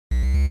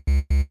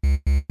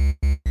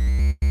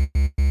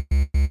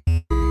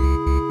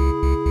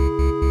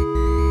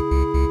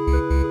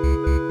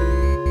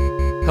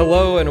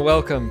Hello and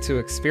welcome to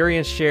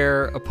Experience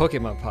Share, a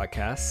Pokemon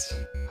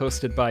podcast,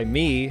 hosted by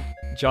me,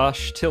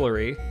 Josh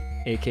Tillery,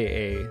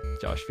 aka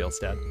Josh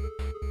Fieldstad.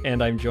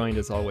 And I'm joined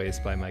as always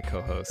by my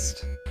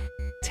co-host,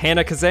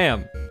 Tana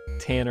Kazam,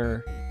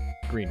 Tanner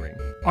Greenring.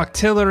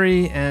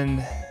 Octillery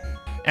and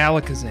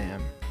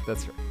Alakazam.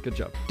 That's right. Good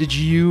job. Did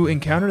you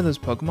encounter those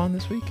Pokemon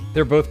this week?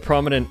 They're both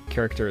prominent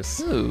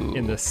characters Ooh.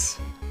 in this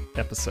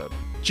episode.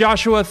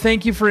 Joshua,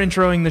 thank you for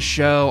introing the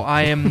show.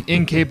 I am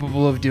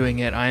incapable of doing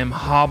it. I am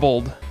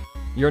hobbled.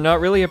 You're not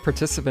really a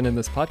participant in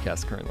this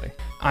podcast currently.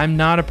 I'm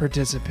not a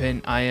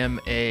participant. I am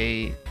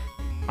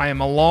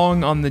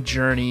along on the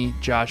journey,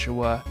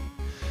 Joshua.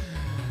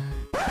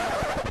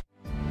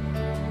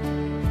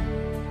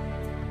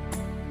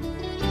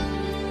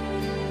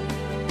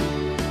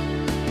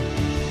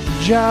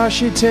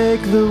 Josh, you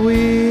take the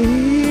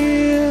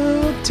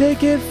wheel,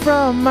 take it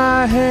from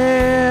my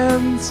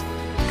hands,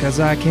 'cause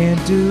I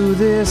can't do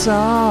this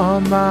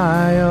on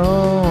my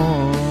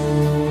own.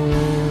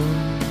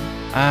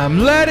 I'm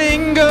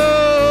letting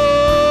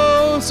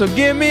go, so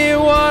give me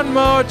one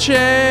more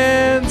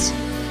chance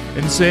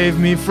and save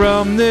me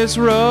from this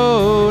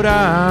road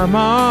I'm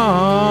on.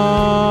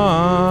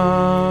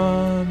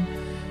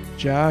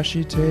 Josh,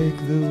 you take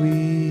the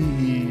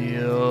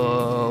wheel.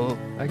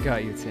 I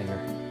got you, Tanner.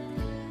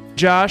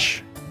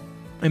 Josh,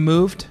 I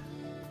moved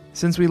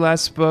since we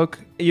last spoke.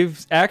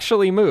 You've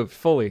actually moved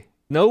fully.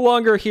 No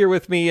longer here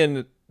with me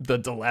in the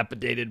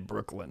dilapidated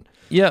Brooklyn.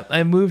 Yeah,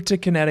 I moved to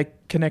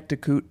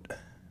Connecticut.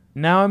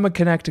 Now I'm a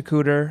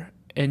Connecticuter,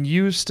 and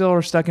you still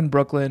are stuck in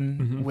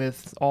Brooklyn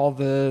with all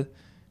the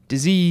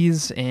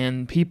disease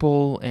and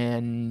people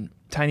and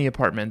tiny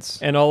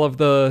apartments. And all of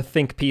the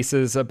think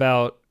pieces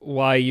about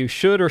why you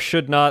should or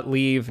should not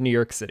leave New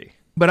York City.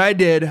 But I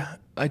did.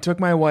 I took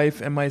my wife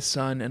and my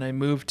son, and I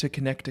moved to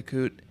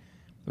Connecticut,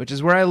 which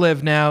is where I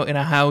live now, in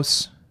a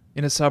house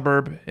in a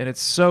suburb, and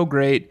it's so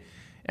great.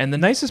 And the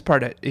nicest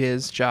part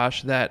is,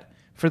 Josh, that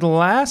for the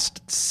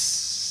last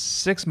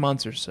 6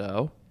 months or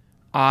so,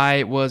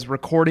 I was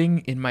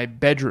recording in my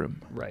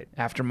bedroom Right.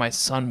 after my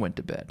son went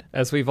to bed.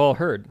 As we've all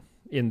heard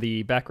in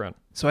the background.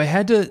 So I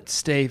had to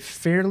stay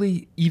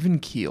fairly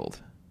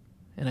even-keeled,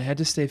 and I had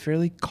to stay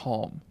fairly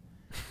calm.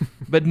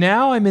 But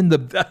now I'm in the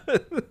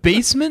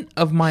basement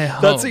of my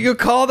home. That's what you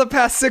call the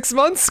past 6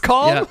 months?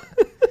 Calm? Yeah.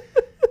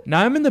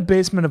 Now I'm in the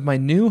basement of my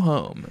new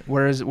home,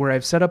 where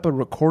I've set up a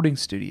recording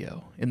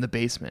studio in the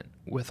basement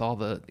with all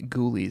the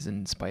ghoulies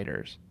and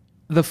spiders.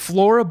 The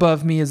floor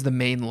above me is the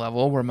main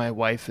level where my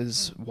wife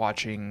is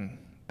watching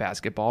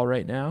basketball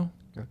right now.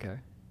 Okay.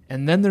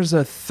 And then there's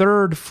a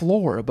third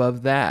floor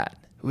above that,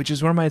 which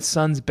is where my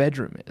son's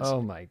bedroom is.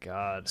 Oh my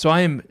God. So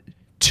I am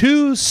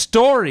 2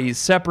 stories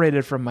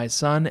separated from my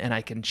son, and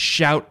I can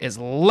shout as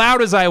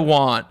loud as I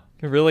want.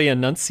 You really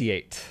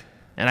enunciate.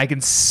 And I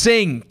can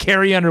sing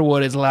Carrie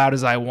Underwood as loud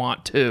as I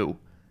want to.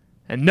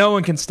 And no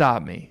one can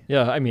stop me.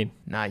 Yeah, I mean,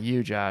 Not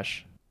you,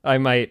 Josh. I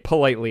might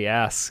politely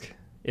ask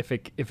if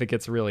it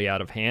gets really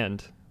out of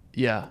hand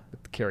Yeah.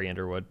 with Carrie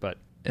Underwood, but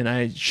And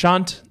I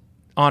shan't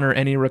honor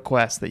any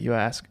request that you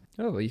ask.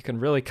 oh, you can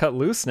really cut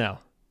loose now.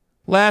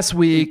 Last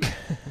week,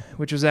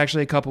 which was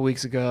actually a couple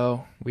weeks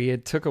ago, We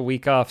had took a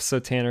week off so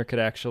Tanner could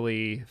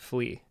actually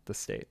flee the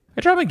state.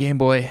 I dropped my Game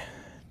Boy.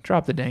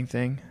 Dropped the dang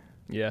thing.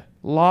 Yeah.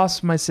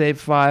 Lost my save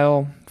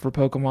file for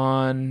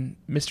Pokemon,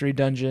 Mystery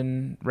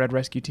Dungeon, Red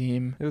Rescue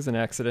Team. It was an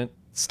accident.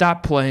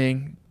 Stopped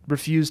playing.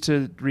 Refused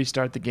to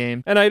restart the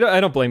game. And I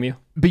don't blame you.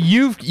 But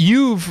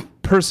you've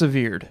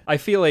persevered. I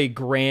feel a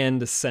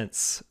grand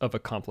sense of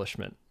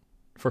accomplishment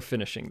for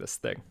finishing this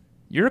thing.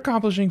 You're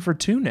accomplishing for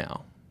 2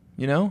 now.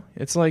 You know?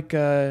 It's like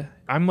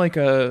I'm like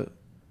a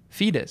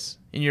fetus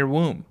in your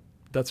womb.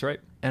 That's right.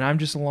 And I'm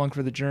just along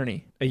for the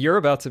journey. You're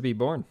about to be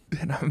born.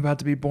 And I'm about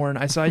to be born.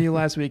 I saw you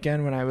last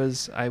weekend when I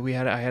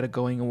had a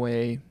going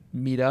away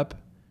meetup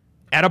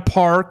at a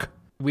park.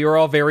 We were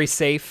all very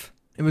safe.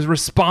 It was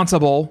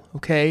responsible,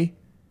 okay?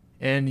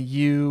 And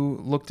you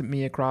looked at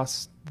me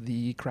across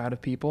the crowd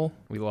of people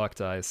We locked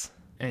eyes.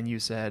 and you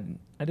said,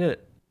 I did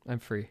it. I'm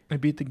free. I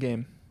beat the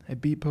game. I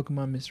beat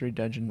Pokemon Mystery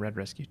Dungeon Red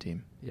Rescue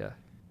Team. Yeah.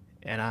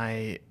 And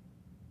I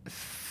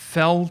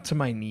fell to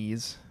my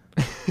knees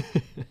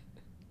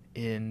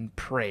in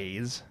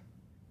praise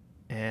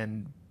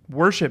and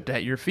worshipped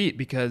at your feet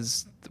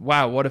because,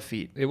 wow, what a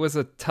feat. It was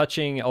a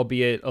touching,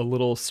 albeit a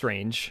little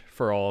strange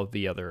for all of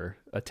the other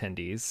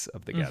attendees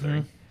of the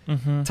gathering.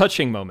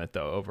 Touching moment,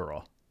 though,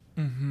 overall.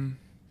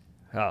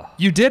 Oh.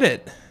 You did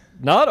it.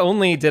 Not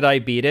only did I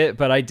beat it,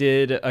 but I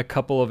did a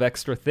couple of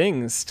extra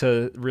things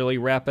to really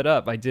wrap it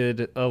up. I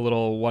did a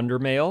little Wonder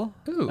Mail.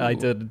 Ooh. I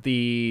did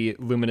the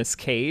Luminous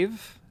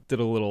Cave. Did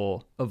a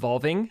little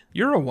evolving.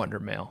 You're a Wonder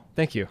Mail.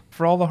 Thank you.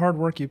 For all the hard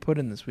work you put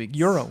in this week,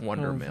 you're a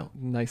Wonder Mail.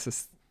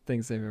 Nicest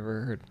things I've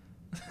ever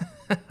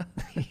heard.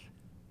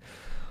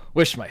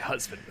 Wish my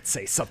husband would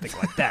say something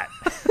like that.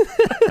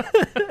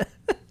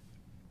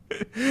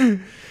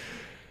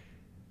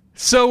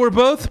 So we're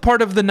both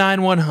part of the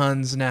 9-1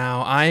 Huns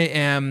now. I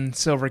am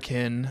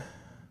Silverkin,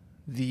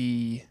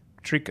 the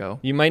Trico.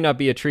 You might not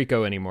be a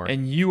Trico anymore.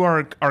 And you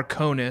are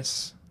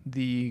Arconis,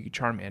 the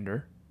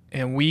Charmander.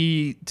 and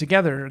we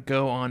together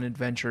go on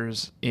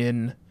adventures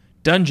in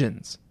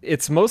dungeons.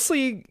 It's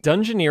mostly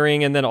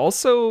dungeoneering and then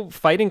also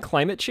fighting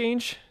climate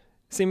change,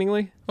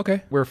 seemingly.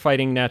 Okay. We're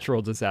fighting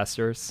natural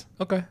disasters.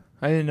 Okay.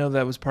 I didn't know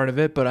that was part of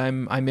it, but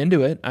I'm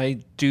into it. I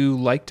do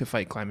like to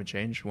fight climate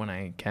change when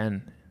I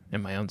can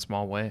in my own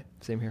small way.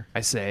 Same here.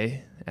 I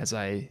say as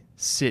I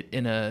sit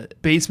in a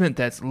basement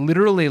that's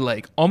literally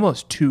like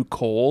almost too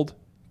cold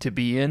to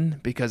be in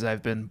because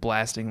I've been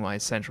blasting my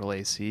central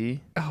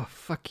AC. Oh,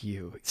 fuck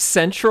you.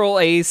 Central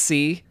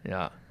AC?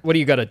 Yeah. What do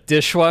you got, a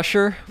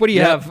dishwasher? What do you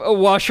Yep. have, a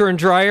washer and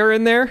dryer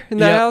in there in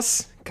the Yep.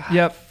 house? God,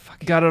 Yep.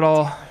 fucking Got it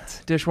all. damn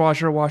it.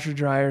 Dishwasher, washer,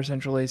 dryer,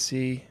 central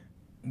AC.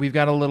 We've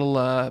got a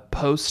little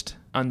post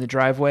on the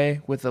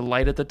driveway with a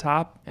light at the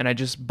top, and I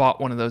just bought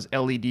one of those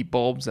LED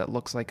bulbs that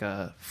looks like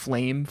a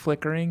flame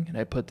flickering, and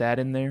I put that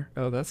in there.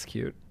 Oh, that's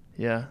cute.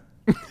 Yeah.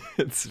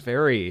 It's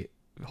very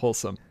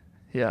wholesome.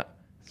 Yeah.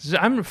 So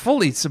I'm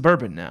fully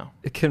suburban now.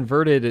 It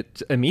converted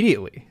it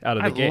immediately out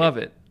of the I game. love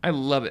it. I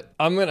love it.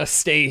 I'm going to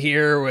stay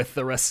here with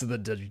the rest of the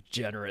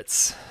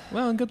degenerates.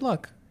 Well, and good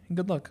luck. And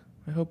good luck.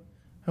 I hope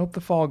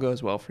the fall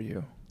goes well for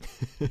you.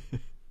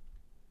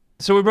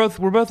 So we're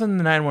both in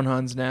the 9-1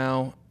 Huns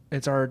now.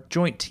 It's our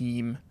joint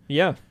team.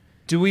 Yeah.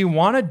 Do we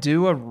want to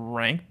do a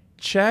rank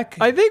check?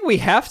 I think we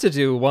have to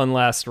do one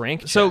last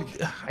rank check. So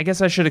I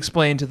guess I should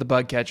explain to the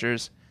bug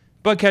catchers.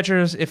 Bug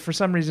catchers, if for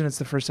some reason it's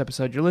the first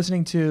episode you're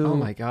listening to, Oh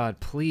my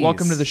God, please.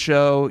 welcome to the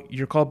show.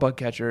 You're called bug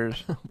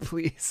catchers.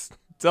 Please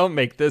don't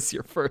make this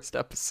your first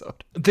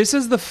episode. This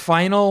is the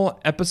final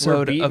We're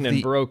episode beaten of and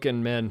the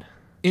broken men.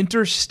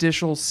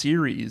 interstitial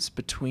series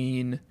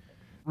between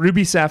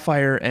Ruby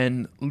Sapphire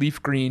and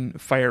Leaf Green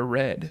Fire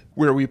Red,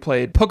 where we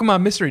played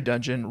Pokemon Mystery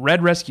Dungeon,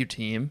 Red Rescue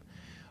Team.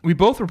 We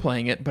both were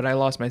playing it, but I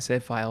lost my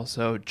save file,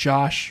 so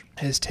Josh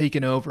has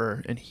taken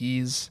over, and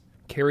he's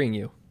Carrying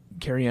you.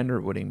 Carrie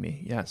Underwooding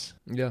me, yes.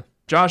 Yeah.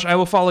 Josh, I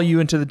will follow you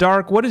into the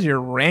dark. What is your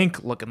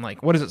rank looking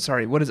like? What is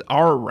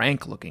our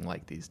rank looking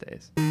like these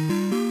days?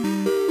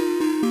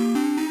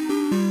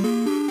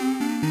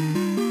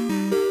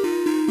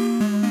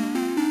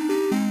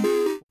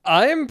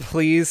 I'm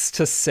pleased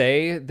to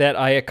say that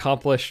I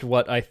accomplished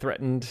what I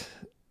threatened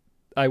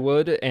I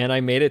would, and I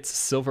made it to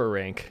silver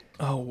rank.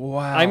 Oh,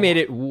 wow. I made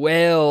it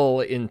well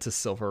into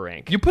silver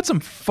rank. You put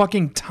some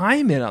fucking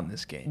time in on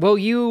this game. Well,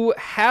 you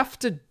have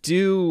to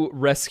do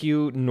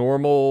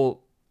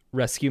normal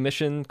rescue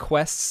mission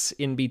quests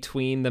in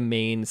between the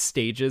main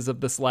stages of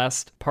this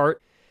last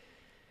part.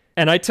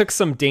 And I took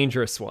some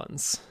dangerous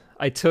ones.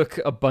 I took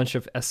a bunch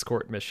of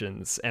escort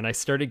missions, and I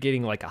started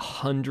getting like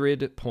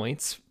 100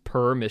 points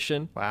per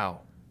mission.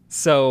 Wow.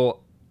 So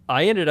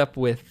I ended up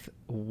with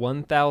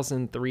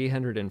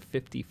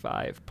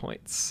 1,355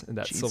 points in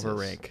that silver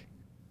Jesus. rank.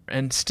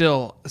 And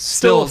still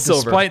silver.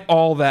 Despite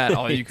all that,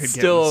 all you could get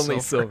Still was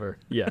only silver.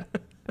 Yeah.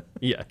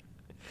 Yeah.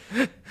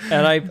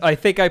 And I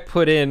think I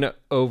put in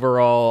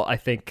overall, I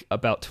think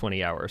about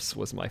 20 hours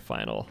was my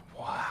final.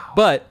 Wow.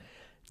 But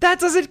that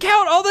doesn't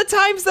count all the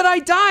times that I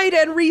died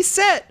and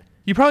reset.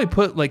 You probably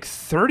put like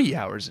 30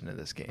 hours into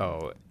this game.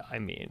 Oh, I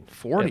mean,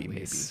 40 at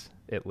least,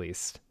 at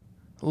least.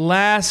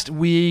 Last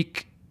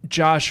week,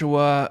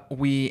 Joshua,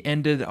 we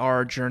ended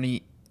our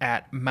journey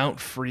at Mount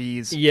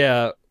Freeze.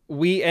 Yeah,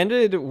 we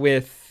ended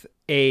with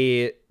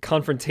a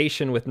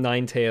confrontation with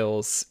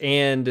Ninetales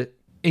and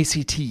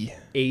ACT,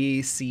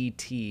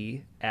 ACT.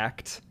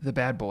 the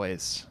bad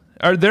boys.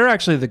 They're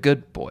actually the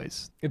good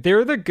boys.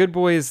 They're the good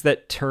boys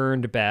that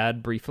turned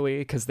bad briefly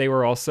because they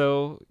were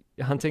also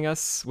hunting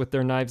us with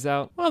their knives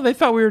out. Well, they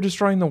thought we were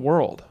destroying the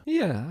world.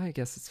 Yeah, I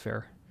guess it's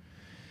fair.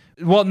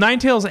 Well,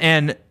 Ninetales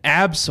and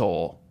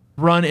Absol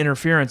run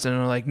interference and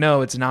are like,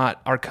 no, it's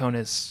not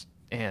Arconis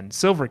and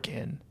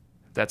Silverkin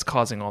that's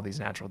causing all these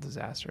natural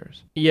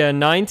disasters. Yeah,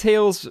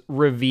 Ninetales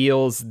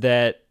reveals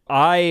that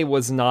I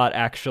was not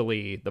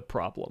actually the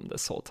problem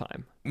this whole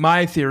time.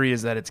 My theory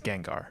is that it's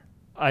Gengar.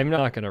 I'm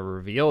not going to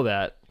reveal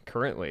that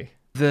currently.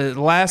 The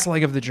last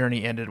leg of the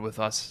journey ended with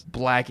us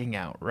blacking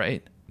out,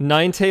 right?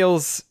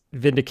 Ninetales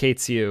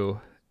vindicates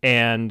you,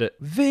 and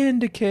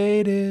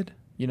Vindicated.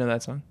 You know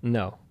that song?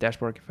 no,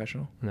 Dashboard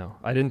Confessional? no,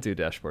 I didn't do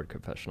Dashboard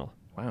Confessional.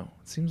 Wow.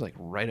 It seems like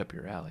right up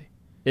your alley.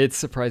 It's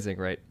surprising,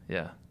 right?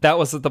 Yeah. That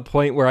was at the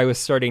point where I was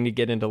starting to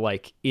get into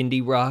like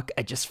indie rock.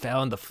 I just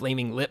found the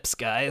Flaming Lips,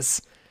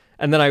 guys.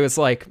 And then I was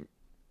like,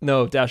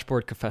 no,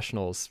 Dashboard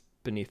Confessional's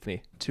beneath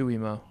me. Too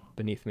emo.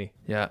 Beneath me.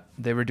 Yeah.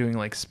 They were doing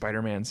like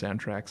Spider-Man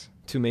soundtracks.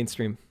 Too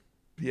mainstream.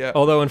 Yeah.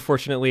 Although,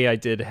 unfortunately, I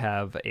did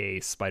have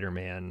a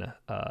Spider-Man,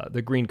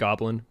 the Green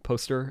Goblin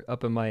poster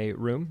up in my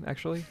room,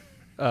 actually,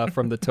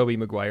 from the Tobey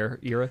Maguire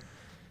era.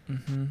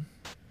 Mm-hmm.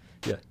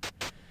 Yeah.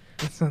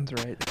 That sounds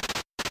right.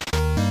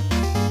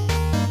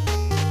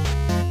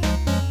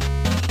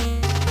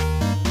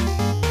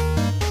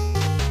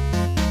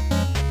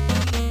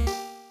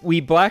 We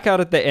black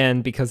out at the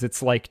end because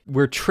it's like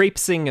we're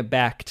traipsing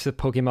back to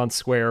Pokemon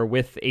Square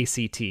with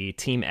ACT,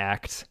 Team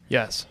Act.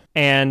 Yes.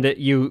 And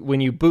when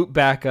you boot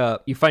back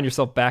up, you find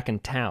yourself back in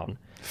town.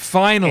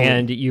 Finally.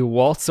 And you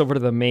waltz over to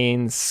the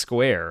main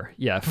square.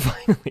 Yeah,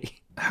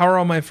 finally. How are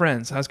all my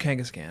friends? How's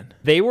Kangaskhan?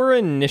 They were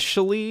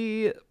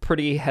initially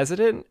pretty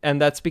hesitant,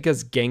 and that's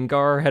because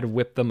Gengar had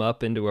whipped them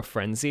up into a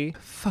frenzy.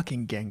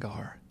 Fucking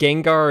Gengar.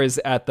 Gengar is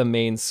at the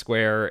main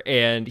square,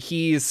 and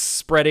he's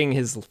spreading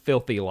his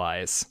filthy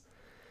lies.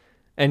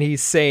 And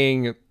he's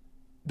saying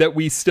that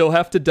we still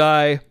have to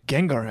die.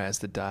 Gengar has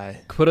to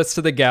die. Put us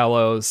to the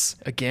gallows.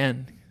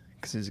 Again,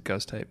 because he's a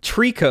ghost type.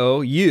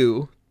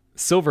 Trico,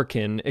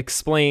 Silverkin,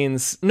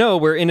 explains, no,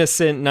 we're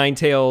innocent.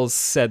 Ninetales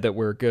said that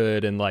we're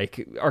good, and like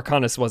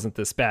Arcanus wasn't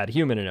this bad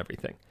human and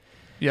everything.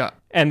 Yeah.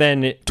 And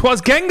then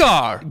 'Twas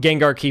Gengar!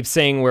 Gengar keeps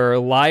saying we're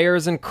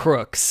liars and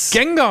crooks.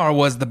 Gengar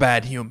was the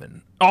bad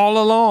human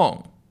all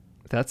along.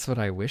 That's what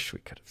I wish we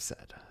could have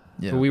said.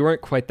 Yeah. But we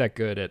weren't quite that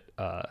good at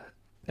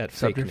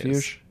fake news.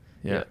 Subterfuge.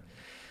 Yeah.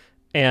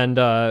 And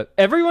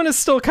everyone is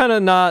still kind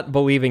of not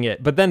believing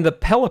it. But then the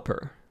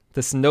Pelipper,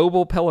 this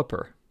noble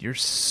Pelipper. You're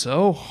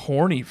so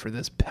horny for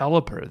this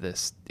Pelipper,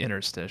 this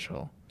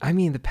interstitial. I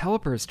mean, the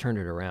Pelipper has turned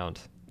it around.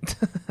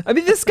 I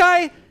mean, this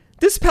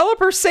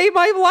Pelipper saved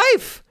my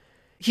life.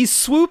 He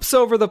swoops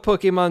over the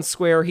Pokemon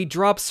Square. He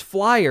drops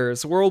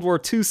flyers, World War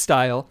II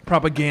style.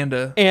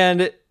 Propaganda.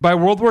 And by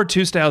World War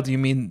II style, do you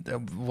mean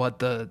what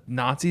the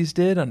Nazis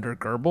did under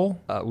Goebbels?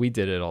 we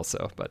did it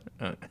also, but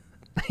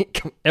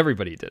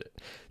everybody did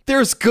it.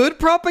 There's good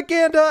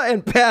propaganda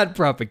and bad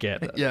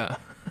propaganda. Yeah.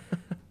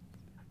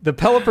 The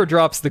Pelipper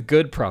drops the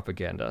good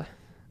propaganda,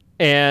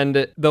 and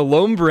the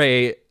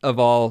Lombre of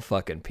all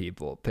fucking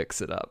people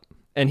picks it up.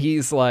 And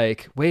he's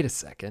like, wait a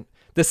second.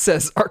 This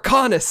says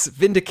Arcanus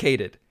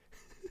vindicated.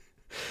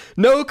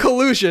 No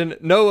collusion,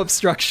 no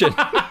obstruction.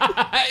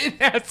 It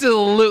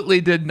absolutely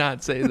did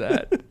not say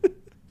that.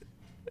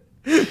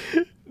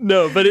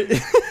 No, but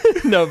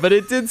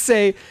it did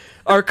say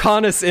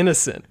Arcanus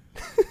innocent.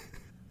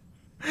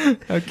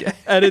 Okay.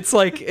 And it's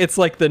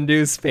like the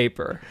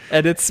newspaper,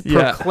 and it's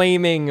Yeah.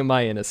 proclaiming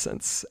my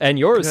innocence and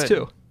yours Good.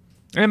 too.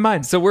 And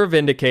mine. So we're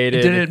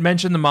vindicated. Did it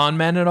mention the Mon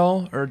Men at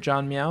all? Or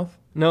John Meowth?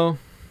 No.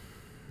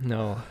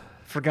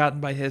 Forgotten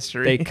by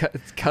history. They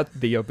cut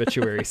the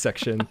obituary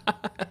section.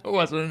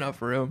 wasn't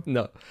enough room.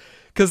 No,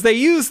 because they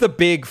use the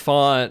big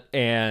font,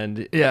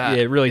 and Yeah,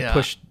 it really yeah.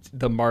 pushed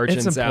the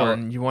margins It's out.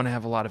 important. You want to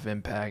have a lot of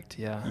impact.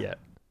 Yeah. Yeah,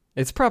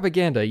 it's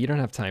propaganda. You don't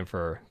have time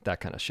for that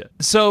kind of shit.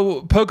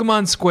 So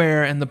Pokemon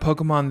Square and the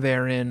Pokemon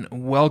therein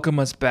welcome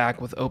us back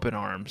with open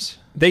arms.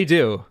 They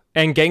do,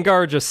 and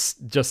Gengar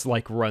just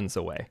like runs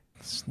away.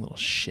 This little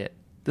shit.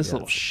 This Yeah,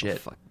 little it's shit.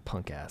 fuck,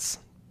 punk ass.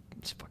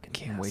 Just fucking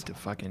Can't wait to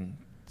fucking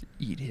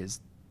eat his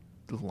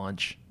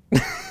lunch.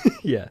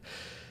 Yeah.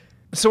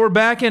 So we're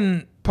back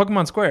in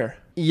Pokemon Square.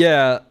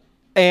 Yeah.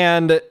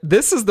 And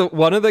this is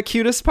one of the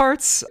cutest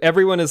parts.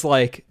 Everyone is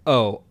like,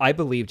 "Oh, I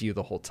believed you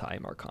the whole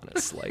time,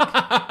 Arcanus."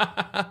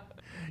 Like,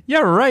 Yeah,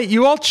 right.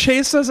 You all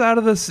chased us out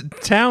of this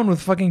town with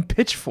fucking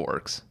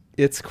pitchforks.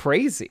 it's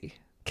crazy.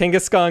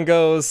 Kangaskhan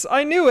goes,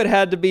 "I knew it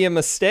had to be a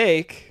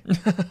mistake."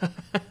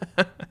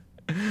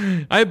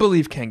 I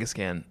believe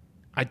Kangaskhan.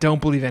 I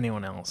don't believe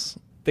anyone else.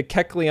 The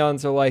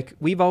Kecleons are like,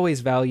 "We've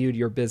always valued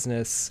your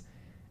business,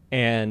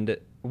 and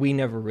we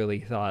never really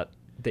thought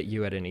that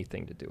you had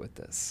anything to do with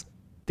this."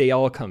 They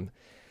all come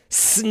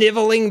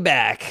sniveling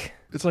back.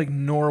 It's like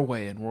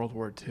Norway in World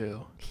War II.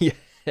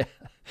 Yeah.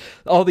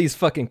 All these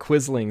fucking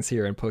Quizzlings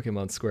here in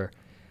Pokemon Square.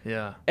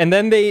 Yeah. And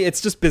then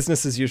it's just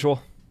business as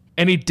usual.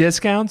 Any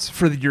discounts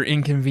for your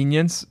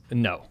inconvenience?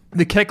 No.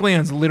 The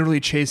Kecleons literally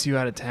chase you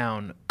out of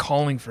town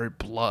calling for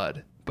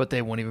blood, but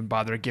they won't even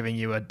bother giving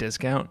you a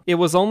discount. It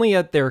was only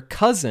at their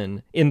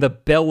cousin in the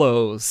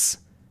bellows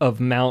of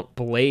Mount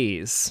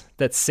Blaze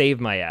that saved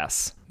my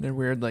ass. They're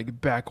weird,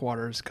 like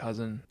backwaters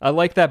cousin. I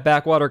like that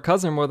backwater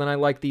cousin more than I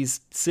like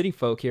these city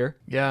folk here.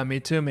 Yeah, me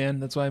too, man.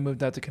 That's why I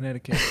moved out to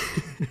Connecticut.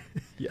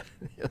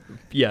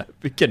 Yeah,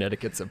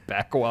 Connecticut's a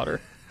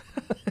backwater.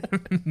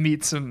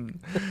 Meet some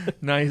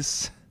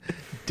nice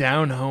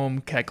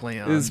down-home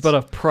Kecleons. It's but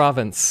a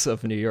province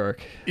of New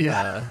York.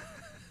 Yeah.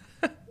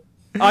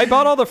 I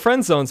bought all the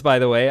friend zones, by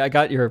the way. I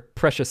got your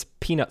precious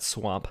peanut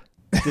swamp.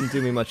 Didn't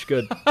do me much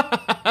good.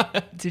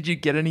 Did you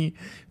get any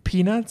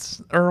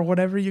peanuts or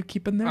whatever you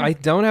keep in there? I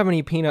don't have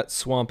any peanut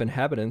swamp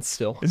inhabitants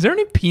still. Is there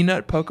any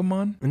peanut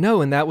Pokemon?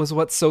 No, and that was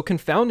what's so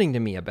confounding to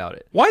me about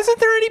it. Why isn't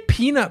there any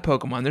peanut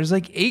Pokemon? There's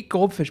like 8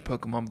 goldfish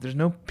Pokemon, but there's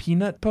no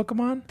peanut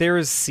Pokemon? There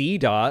is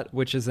Seedot,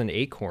 which is an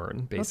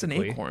acorn, basically.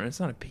 That's an acorn. It's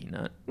not a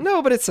peanut.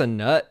 No, but it's a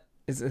nut.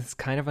 It's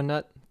kind of a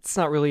nut. It's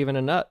not really even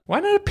a nut.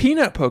 Why not a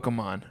peanut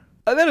Pokemon?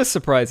 That is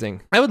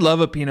surprising. I would love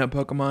a peanut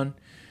Pokemon.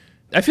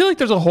 I feel like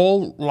there's a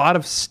whole lot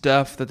of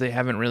stuff that they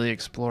haven't really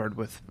explored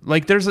with.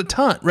 Like, there's a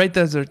ton, right?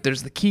 There's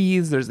the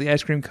keys, there's the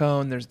ice cream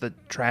cone, there's the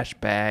trash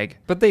bag.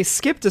 But they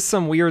skip to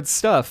some weird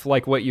stuff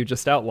like what you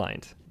just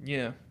outlined.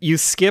 Yeah. You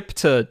skip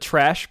to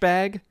trash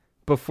bag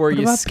before What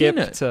you about skip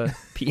peanut? to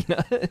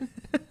peanut.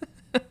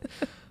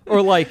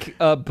 Or like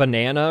a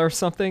banana or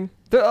something.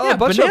 A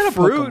bunch banana of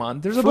fruit.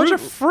 Pokemon. There's a bunch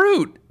of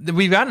fruit.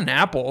 We've got an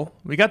apple.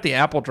 We got the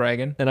apple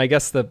dragon. And I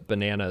guess the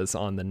banana is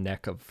on the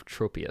neck of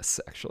Tropius,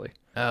 actually.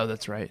 Oh,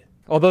 that's right.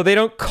 Although they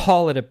don't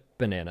call it a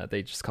banana,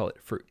 they just call it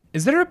fruit.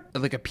 Is there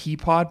like a pea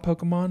pod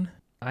Pokemon?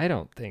 I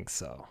don't think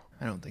so.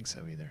 I don't think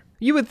so either.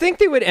 You would think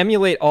they would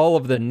emulate all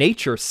of the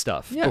nature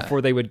stuff Yeah.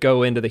 before they would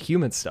go into the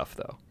human stuff,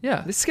 though.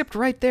 Yeah. They skipped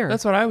right there.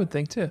 That's what I would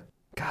think too.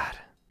 God.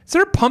 Is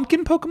there a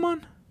pumpkin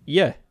Pokemon?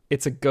 Yeah,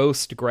 it's a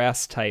ghost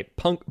grass type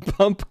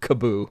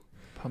Pumpkaboo.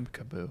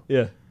 Pumpkaboo.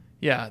 Yeah.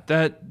 Yeah,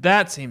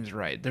 that seems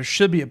right. There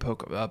should be a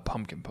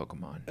pumpkin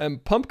Pokemon.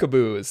 And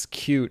Pumpkaboo is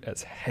cute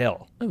as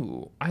hell.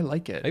 Ooh, I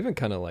like it. I even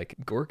kind of like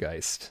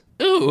Gorgeist.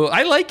 Ooh,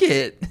 I like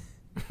it.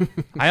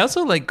 I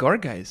also like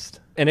Gorgeist.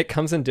 And it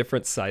comes in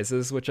different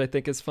sizes, which I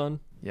think is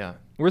fun. Yeah.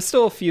 We're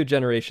still a few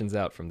generations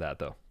out from that,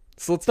 though.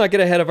 So let's not get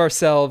ahead of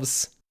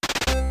ourselves.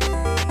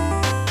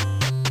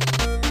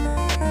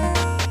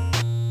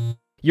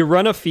 You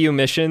run a few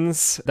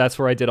missions. That's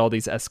where I did all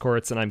these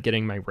escorts and I'm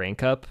getting my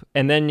rank up.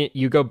 And then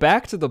you go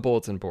back to the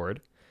bulletin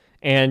board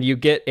and you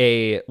get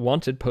a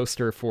wanted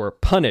poster for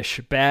Punish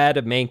Bad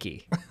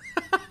Mankey.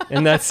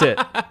 And that's it.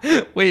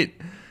 Wait,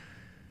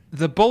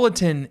 the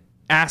bulletin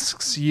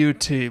asks you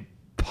to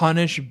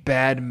punish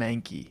Bad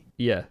Mankey.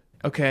 Yeah.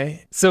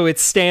 Okay. So it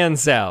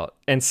stands out.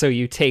 And so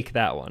you take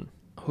that one.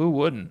 Who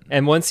wouldn't?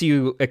 And once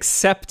you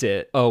accept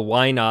it,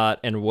 Why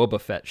Not and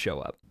Wobbuffet show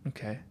up.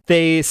 Okay.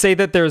 They say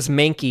that there's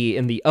Mankey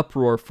in the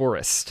Uproar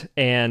Forest,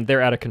 and they're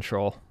out of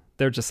control.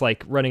 They're just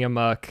like running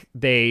amok.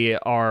 They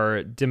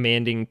are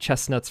demanding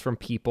chestnuts from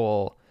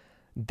people.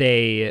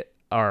 They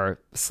are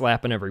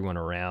slapping everyone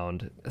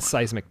around,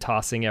 seismic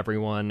tossing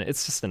everyone.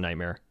 It's just a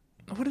nightmare.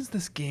 What is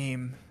this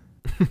game?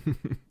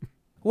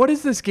 What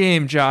is this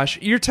game, Josh?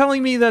 You're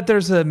telling me that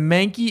there's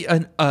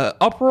an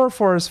uproar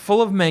forest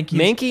full of Mankeys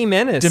Mankey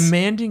Menace.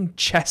 demanding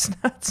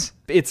chestnuts?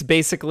 It's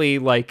basically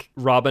like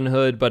Robin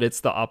Hood, but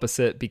it's the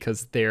opposite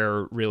because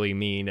they're really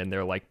mean and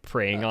they're like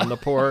preying on the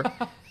poor.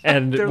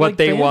 And They're what like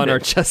they want are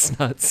bandits.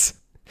 chestnuts.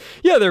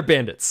 Yeah, they're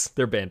bandits.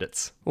 They're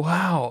bandits.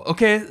 Wow.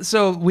 Okay,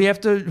 so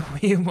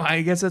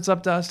I guess it's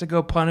up to us to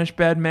go punish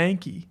Bad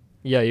Mankey.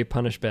 Yeah, you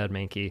punish Bad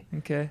Mankey.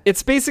 Okay.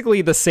 It's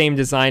basically the same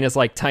design as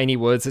like Tiny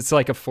Woods. It's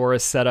like a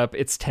forest setup.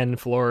 It's 10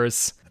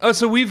 floors. Oh,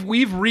 so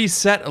we've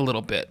reset a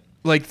little bit.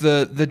 Like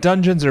the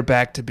dungeons are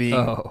back to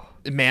being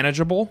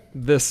manageable.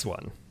 This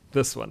one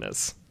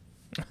is.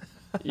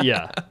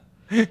 Yeah.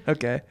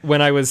 Okay.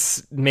 When I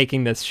was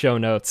making this show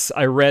notes,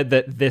 I read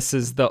that this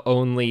is the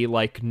only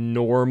like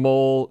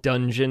normal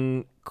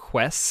dungeon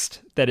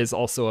quest that is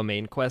also a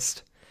main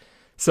quest.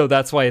 So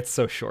that's why it's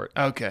so short.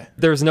 Okay.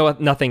 There's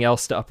nothing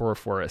else to Uproar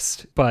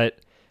Forest, but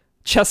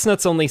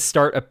chestnuts only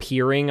start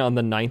appearing on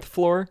the 9th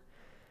floor,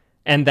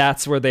 and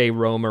that's where they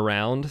roam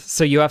around.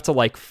 So you have to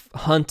like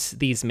hunt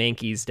these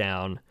Mankeys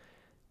down,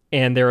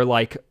 and they're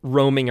like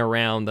roaming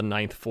around the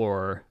 9th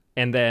floor,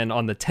 and then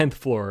on the 10th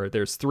floor,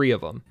 there's 3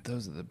 of them.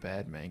 Those are the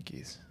bad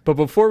Mankeys. But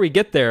before we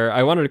get there,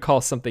 I wanted to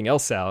call something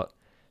else out,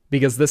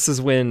 because this is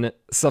when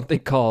something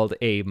called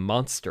a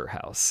monster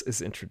house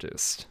is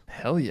introduced.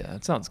 Hell yeah,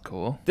 that sounds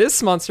cool.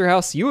 This monster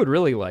house you would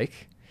really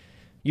like.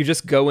 You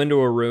just go into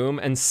a room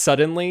and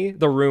suddenly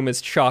the room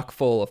is chock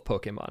full of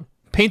Pokemon.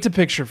 Paint a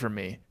picture for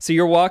me. So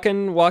you're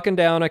walking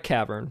down a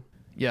cavern,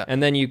 Yeah.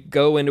 and then you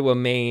go into a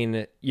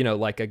main,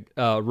 like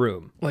a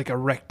room. Like a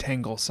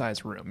rectangle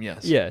size room,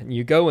 yes. Yeah, and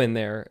you go in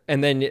there,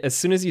 and then as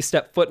soon as you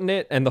step foot in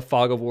it and the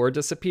fog of war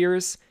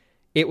disappears,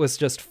 it was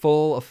just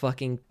full of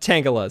fucking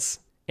Tangalas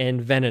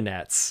and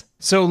Venonats.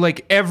 So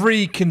like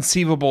every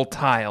conceivable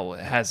tile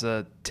has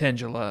a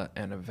Tangela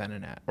and a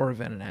Venonat or a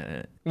Venonat in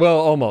it. Well,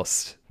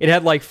 almost. It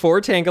had like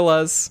 4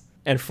 Tangalas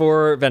and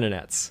 4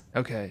 Venonats.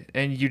 Okay,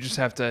 and you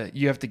have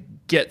to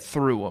get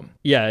through them.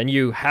 Yeah, and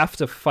you have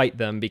to fight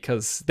them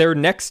because they're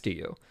next to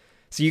you.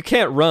 So you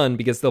can't run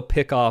because they'll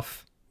pick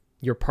off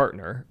your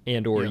partner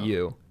and or Yeah.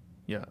 you.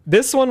 Yeah.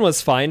 This one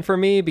was fine for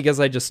me because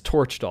I just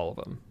torched all of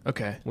them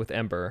Okay. with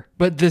Ember.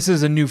 But this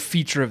is a new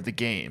feature of the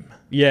game.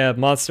 Yeah,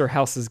 monster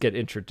houses get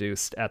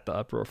introduced at the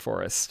Uproar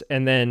Forest.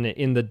 And then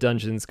in the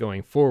dungeons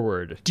going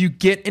forward, Do you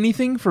get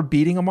anything for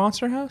beating a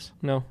monster house?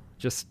 no,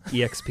 just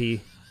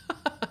EXP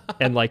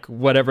and like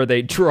whatever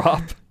they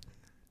drop.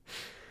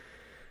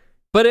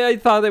 But I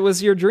thought it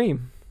was your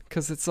dream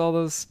because it's all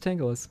those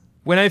Tangalas.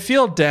 When I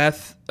feel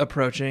death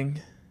approaching,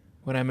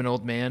 when I'm an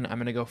old man, I'm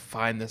going to go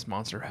find this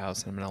monster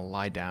house and I'm going to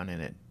lie down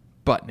in it,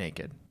 butt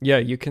naked, Yeah,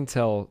 you can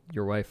tell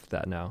your wife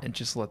that now. and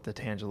just let the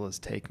Tangelas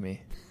take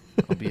me.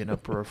 I'll be in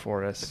Uproar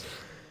Forest.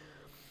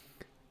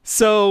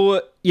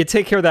 So you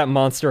take care of that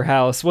monster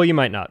house. Well, you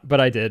might not,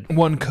 but I did.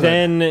 One could.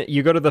 Then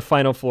you go to the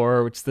final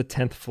floor, which is the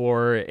 10th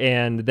floor,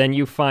 and then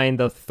you find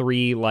the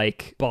 3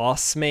 like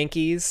boss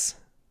Mankeys,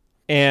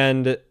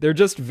 and they're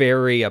just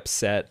very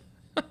upset.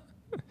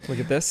 Look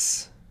at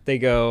this. They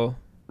go,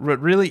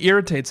 What really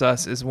irritates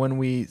us is when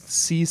we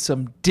see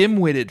some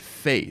dim-witted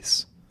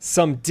face.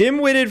 some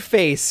dim-witted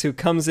face who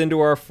comes into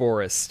our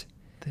forest.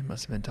 They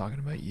must have been talking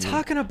about you.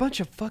 Talking a bunch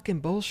of fucking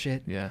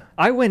bullshit. Yeah.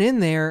 I went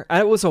in there,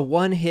 and it was a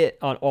 1 hit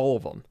on all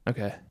of them.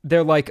 Okay.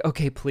 They're like,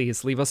 okay,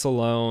 please leave us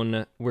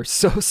alone. We're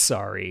so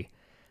sorry.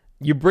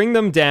 You bring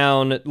them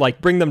down,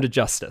 like bring them to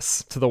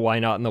justice, to the Why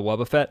Not and the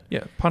Wubba Fett.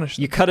 Yeah, punish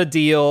them. You cut a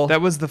deal.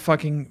 That was the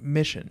fucking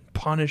mission.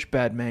 Punish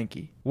Bad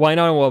Mankey. Why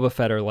Not and Wubba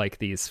Fett are like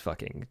these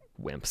fucking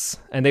wimps.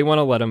 And they want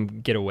to let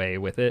them get away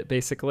with it,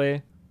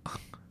 basically.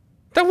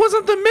 That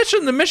wasn't the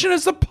mission. The mission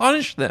is to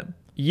punish them.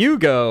 You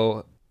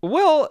go,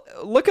 well,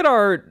 look at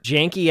our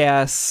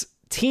janky-ass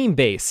team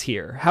base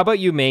here. How about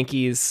you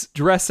Mankeys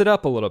dress it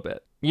up a little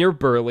bit? You're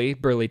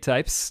burly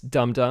types,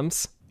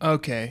 dum-dums.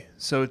 Okay,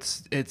 so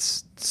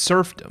it's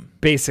serfdom.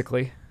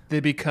 Basically. They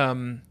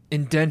become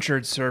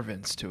indentured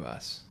servants to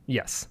us.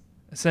 Yes.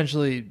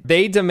 Essentially,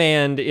 They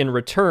demand in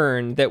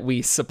return that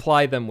we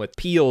supply them with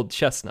peeled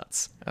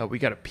chestnuts. we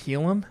got to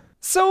peel them?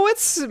 So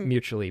it's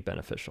mutually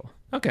beneficial.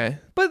 Okay.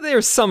 But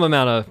there's some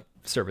amount of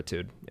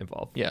servitude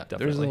involved. Yeah,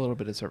 definitely. there's a little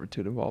bit of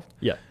servitude involved.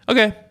 Yeah.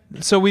 Okay,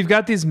 so we've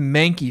got these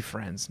Mankey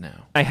friends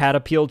now. I had a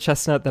peeled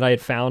chestnut that I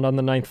had found on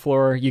the 9th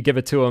floor. You give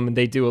it to them and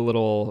they do a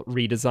little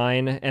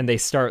redesign and they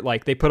start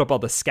they put up all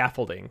the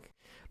scaffolding.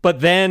 But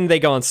then they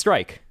go on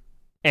strike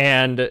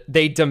and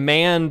they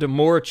demand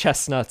more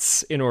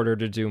chestnuts in order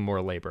to do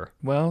more labor.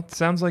 Well, it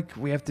sounds like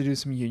we have to do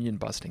some union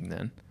busting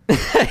then.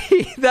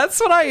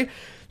 That's what I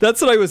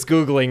was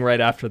Googling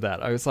right after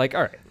that. I was like,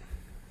 all right,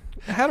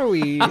 how do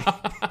we...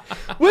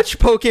 Which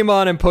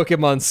Pokemon in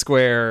Pokemon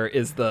Square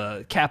is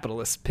the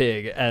capitalist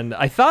pig? And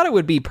I thought it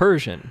would be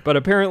Persian, but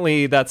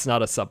apparently that's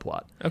not a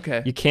subplot.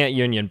 Okay. You can't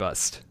union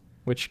bust,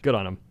 which good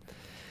on them.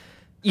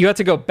 You have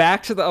to go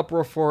back to the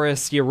Uproar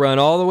Forest. You run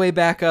all the way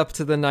back up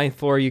to the 9th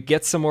floor. You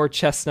get some more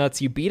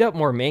chestnuts. You beat up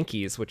more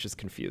Mankeys, which is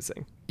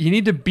confusing. You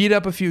need to beat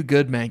up a few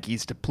good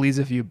Mankeys to please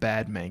a few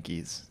bad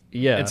Mankeys.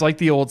 Yeah. It's like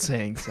the old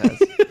saying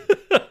says.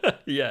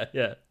 Yeah.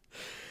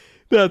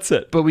 That's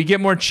it. But we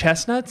get more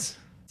chestnuts?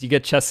 You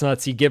get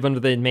chestnuts, you give them to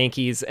the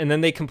Mankeys, and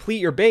then they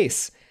complete your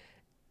base.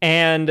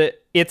 And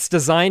it's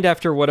designed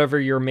after whatever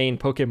your main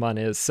Pokemon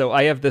is. So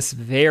I have this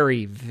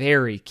very,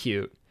 very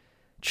cute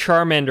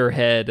Charmander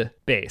head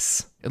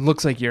base. It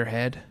looks like your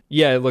head.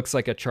 Yeah, it looks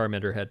like a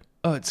Charmander head.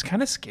 Oh, it's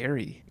kind of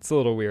scary. It's a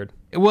little weird.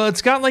 Well,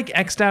 it's got like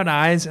X'd out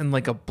eyes and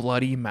like a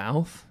bloody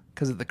mouth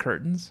because of the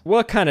curtains.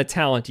 What kind of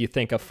talent do you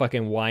think a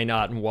fucking Why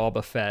Not and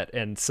Wobbuffet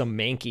and some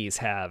Mankeys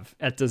have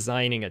at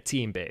designing a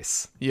team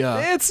base?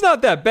 Yeah. It's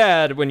not that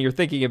bad when you're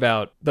thinking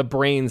about the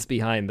brains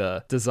behind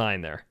the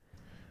design there.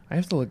 I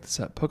have to look this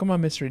up.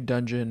 Pokemon Mystery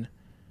Dungeon.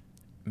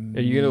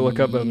 Are you going to look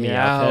up a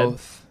Meowth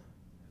head?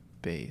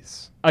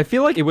 Base. I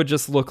feel like it would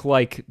just look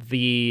like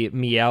the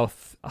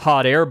Meowth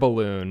hot air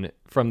balloon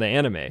from the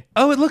anime.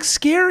 Oh, it looks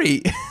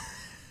scary.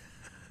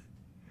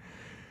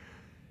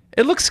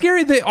 It looks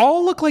scary. They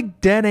all look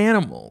like dead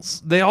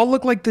animals. They all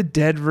look like the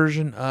dead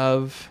version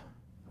of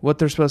what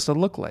they're supposed to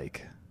look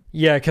like.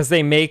 Yeah, because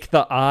they make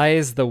the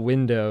eyes the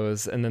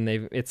windows, and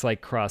then it's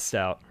like crossed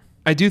out.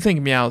 I do think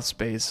Meowth's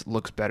base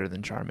looks better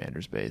than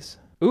Charmander's base.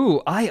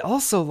 Ooh, I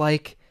also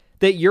like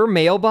that your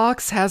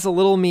mailbox has a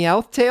little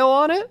Meowth tail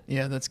on it.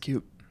 Yeah, that's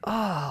cute.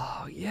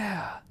 Oh,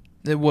 yeah.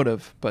 It would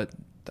have, but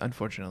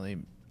unfortunately,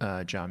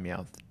 John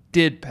Meowth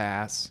did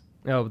pass.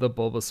 Oh, the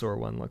Bulbasaur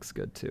one looks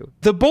good too.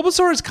 The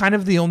Bulbasaur is kind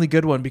of the only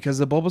good one because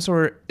the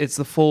Bulbasaur, it's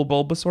the full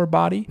Bulbasaur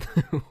body.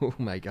 Oh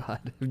my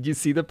god. Did you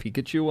see the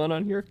Pikachu one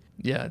on here?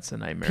 Yeah, it's a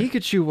nightmare.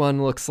 Pikachu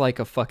one looks like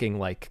a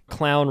fucking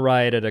clown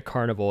ride at a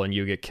carnival and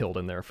you get killed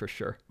in there for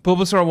sure.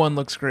 Bulbasaur one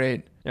looks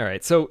great. All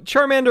right, so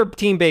Charmander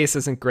team base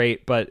isn't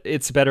great, but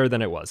it's better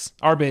than it was.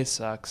 Our base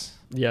sucks.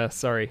 Yeah,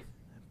 sorry.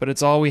 But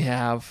it's all we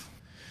have.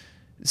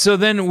 So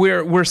then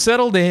we're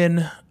settled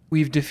in.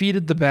 We've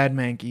defeated the bad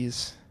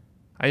Mankeys.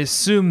 I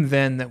assume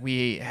then that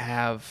we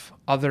have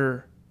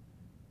other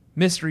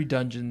mystery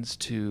dungeons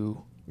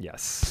to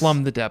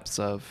plumb the depths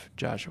of,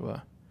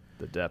 Joshua.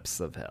 The depths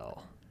of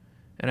hell.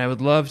 And I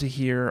would love to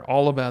hear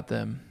all about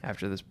them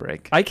after this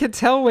break. I could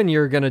tell when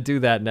you're going to do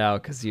that now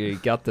because you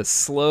got the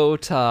slow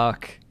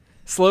talk,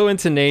 slow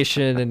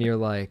intonation, and you're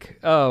like,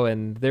 oh,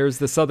 and there's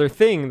this other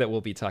thing that we'll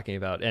be talking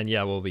about. And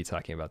yeah, we'll be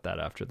talking about that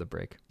after the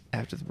break.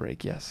 After the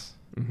break, yes.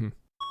 Mm-hmm.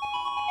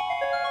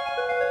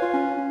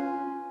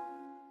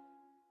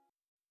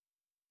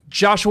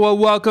 Joshua,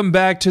 welcome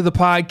back to the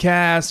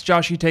podcast.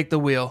 Josh, you take the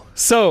wheel.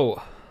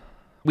 So,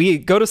 we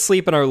go to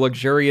sleep in our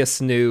luxurious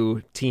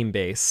new team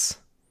base.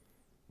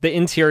 The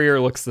interior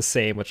looks the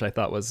same, which I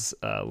thought was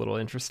a little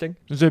interesting.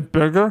 Is it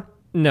bigger?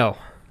 No.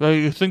 Well,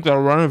 you think they'll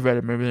renovate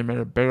it. Maybe they made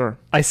it bigger.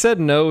 I said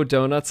no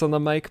donuts on the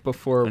mic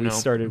before we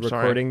started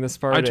recording this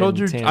part. I told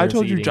you,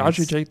 Josh,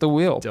 you take the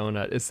wheel.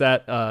 Donut. Is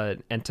that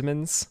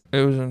Entenmann's?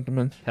 It was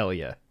Entenmann's. Hell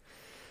yeah.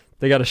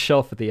 They got a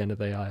shelf at the end of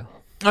the aisle.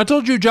 I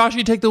told you, Josh,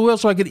 you take the wheel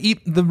so I could eat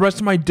the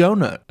rest of my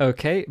donut.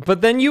 Okay,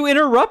 but then you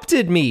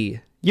interrupted me.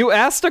 You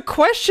asked a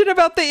question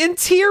about the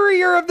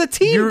interior of the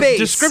team base.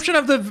 Your description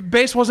of the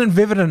base wasn't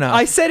vivid enough.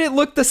 I said it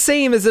looked the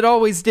same as it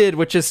always did,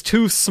 which is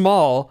too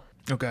small.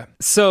 Okay.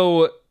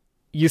 So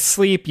you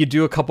sleep, you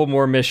do a couple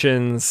more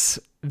missions.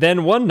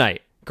 Then one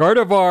night,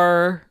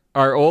 Gardevoir,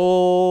 our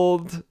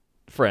old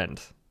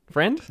friend.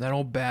 That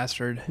old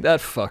bastard. That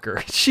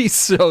fucker. She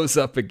shows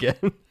up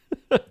again.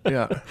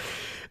 Yeah.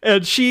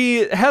 And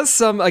she has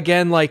some,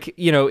 again, like,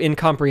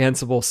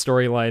 incomprehensible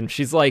storyline.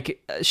 She's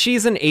like,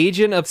 she's an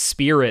agent of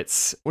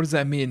spirits. What does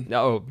that mean?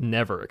 Oh,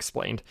 never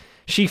explained.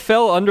 She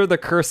fell under the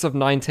curse of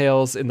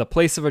Ninetales in the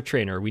place of a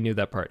trainer. We knew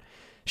that part.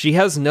 She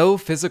has no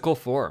physical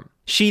form.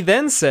 She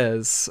then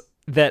says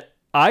that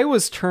I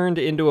was turned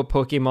into a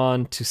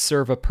Pokemon to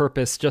serve a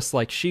purpose just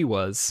like she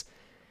was.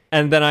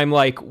 And then I'm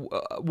like,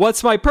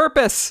 what's my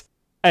purpose?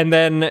 And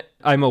then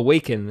I'm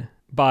awakened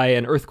by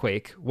an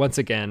earthquake once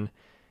again.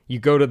 You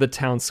go to the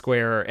town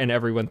square and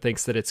everyone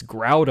thinks that it's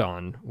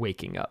Groudon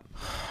waking up.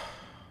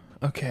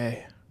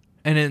 Okay.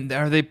 And then,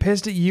 are they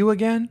pissed at you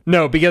again?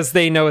 No, because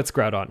they know it's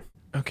Groudon.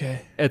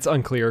 Okay. It's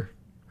unclear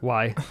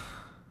why.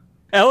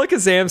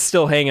 Alakazam's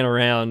still hanging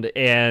around,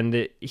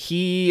 and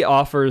he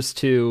offers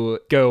to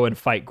go and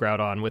fight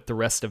Groudon with the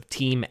rest of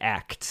Team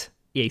ACT.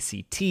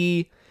 ACT.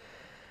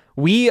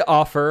 We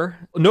offer,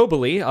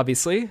 nobly,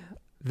 obviously,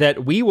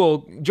 that we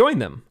will join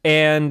them.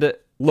 And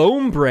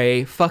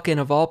Lombre, fucking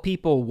of all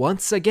people,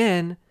 once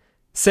again,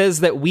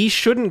 says that we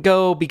shouldn't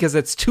go because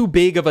it's too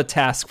big of a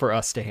task for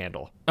us to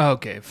handle.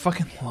 Okay,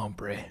 fucking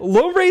Lombre.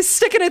 Lombre's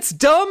sticking its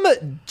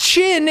dumb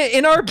chin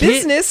in our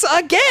business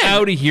again.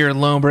 Out of here,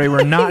 Lombre.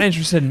 We're not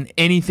interested in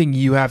anything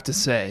you have to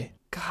say.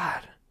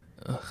 God.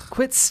 Ugh.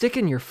 Quit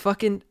sticking your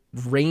fucking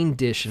rain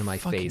dish in my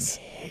face.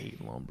 I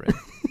hate Lombre.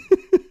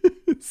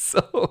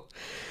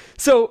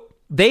 So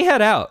they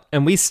head out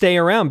and we stay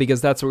around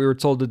because that's what we were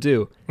told to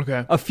do.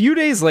 Okay. A few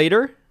days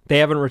later, they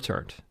haven't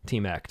returned.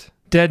 Team ACT.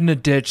 Dead in a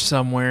ditch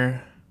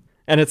somewhere.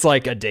 And it's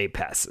like a day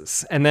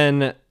passes. And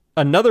then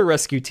another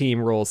rescue team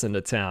rolls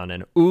into town.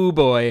 And ooh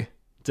boy,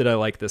 did I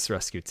like this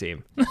rescue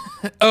team.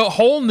 A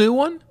whole new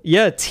one?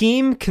 Yeah,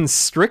 Team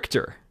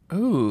Constrictor.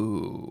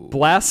 Ooh.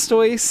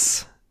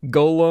 Blastoise,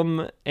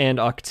 Golem, and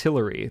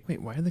Octillery.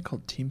 Wait, why are they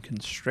called Team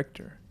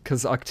Constrictor?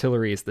 Because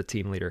Octillery is the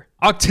team leader.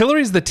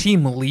 Octillery is the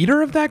team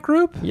leader of that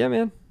group? Yeah,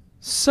 man.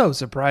 So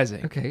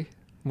surprising. Okay.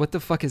 What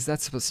the fuck is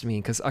that supposed to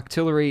mean? Because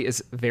Octillery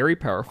is very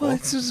powerful. Well,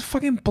 it's just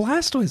fucking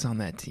Blastoise on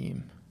that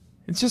team.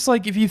 It's just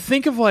like, if you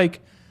think of like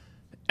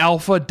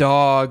alpha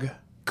dog,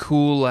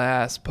 cool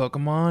ass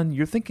Pokemon,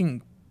 you're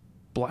thinking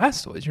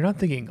Blastoise. You're not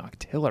thinking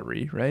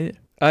Octillery, right?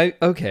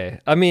 Okay.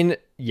 I mean,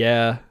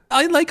 yeah.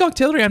 I like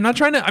Octillery. I'm not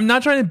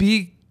trying to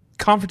be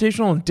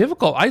confrontational and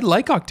difficult. I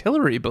like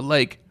Octillery, but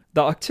like,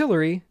 the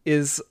Octillery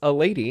is a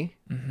lady,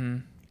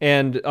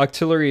 and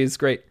Octillery is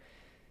great.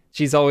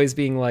 She's always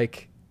being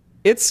like,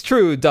 "It's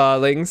true,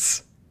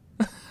 darlings."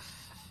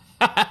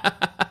 I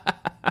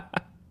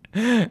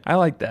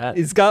like that.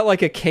 It's got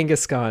like a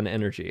Kangaskhan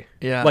energy.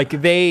 Yeah.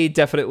 Like they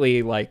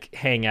definitely like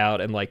hang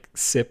out and like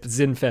sip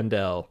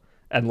Zinfandel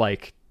and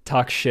like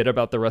talk shit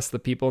about the rest of the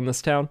people in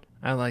this town.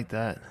 I like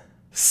that.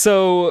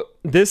 So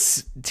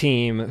this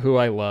team, who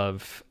I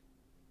love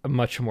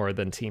much more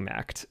than Team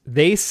ACT,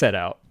 they set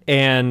out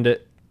and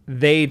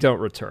they don't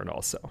return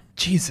also.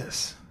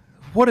 Jesus.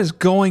 What is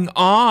going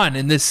on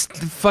in this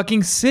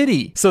fucking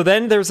city? So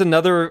then there's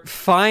another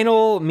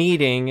final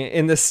meeting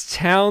in this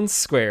town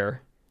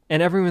square,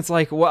 and everyone's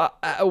like, well,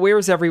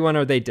 where's everyone?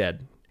 Are they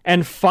dead?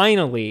 And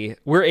finally,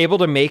 we're able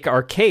to make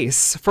our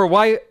case for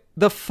why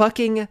the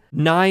fucking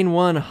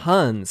 9-1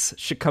 Huns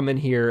should come in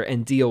here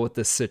and deal with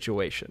this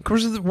situation. Of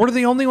course, we're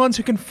the only ones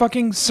who can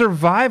fucking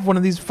survive one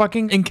of these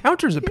fucking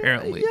encounters,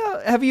 apparently.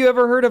 Yeah. Have you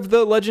ever heard of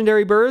the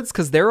legendary birds?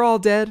 Because they're all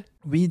dead.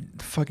 We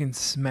fucking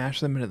smash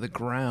them into the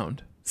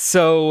ground.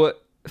 So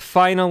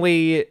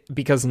finally,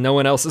 because no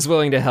one else is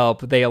willing to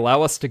help, they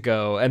allow us to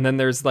go. And then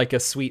there's like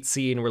a sweet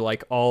scene where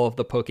like all of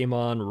the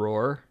Pokemon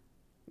roar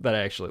that I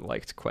actually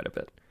liked quite a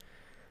bit.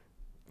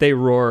 They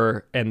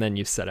roar, and then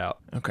you set out.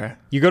 Okay.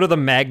 You go to the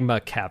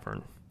Magma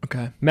Cavern.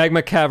 Okay.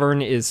 Magma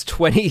Cavern is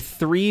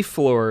 23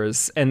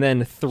 floors, and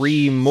then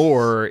 3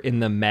 more in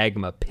the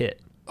Magma Pit.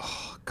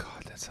 Oh,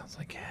 God, that sounds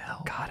like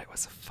hell. God, it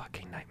was a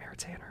fucking nightmare,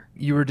 Tanner.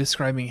 You were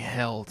describing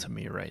hell to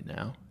me right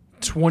now.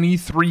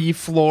 23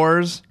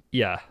 floors?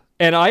 Yeah.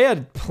 And I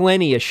had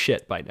plenty of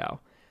shit by now.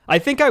 I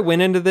think I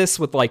went into this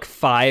with like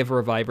 5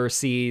 Reviver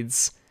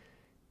Seeds,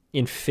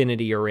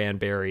 Infinity Oran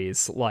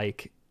Berries,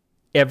 like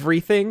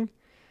everything.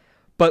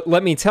 But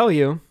let me tell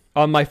you,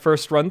 on my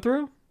first run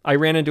through, I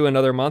ran into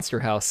another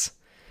monster house.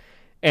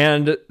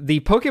 And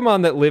the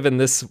Pokemon that live in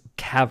this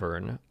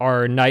cavern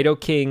are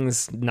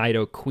Nidokings,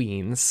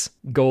 Nidoqueens,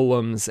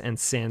 Golems, and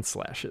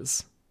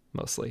Sandslashes,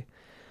 mostly.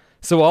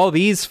 So all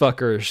these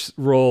fuckers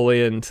roll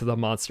into the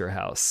monster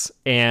house.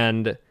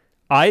 And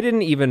I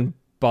didn't even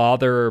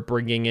bother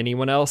bringing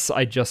anyone else.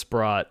 I just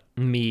brought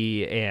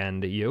me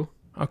and you.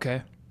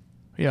 Okay.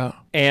 Yeah.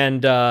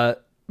 And,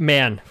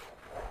 man,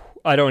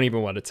 I don't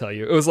even want to tell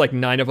you. It was like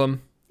 9 of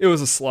them. It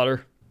was a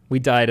slaughter. We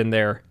died in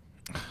there.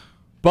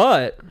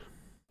 But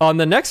on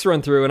the next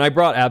run through, and I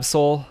brought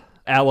Absol,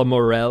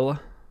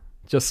 Alamorel,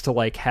 just to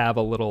like have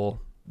a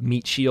little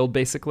meat shield,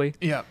 basically.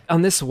 Yeah.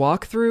 On this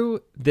walkthrough,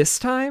 this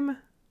time,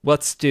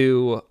 let's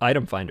do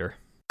Item Finder.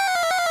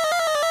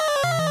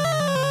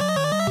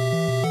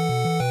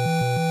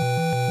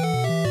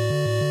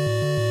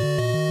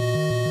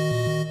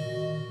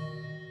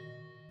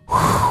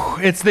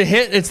 It's the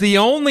hit. It's the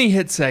only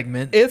hit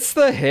segment It's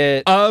the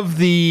hit. of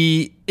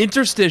the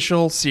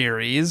interstitial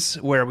series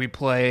where we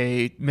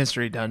play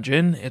Mystery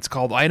Dungeon. It's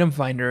called Item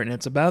Finder, and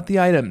it's about the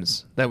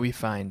items that we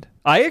find.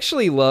 I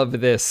actually love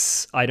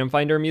this item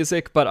finder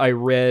music, but I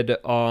read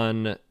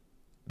on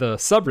the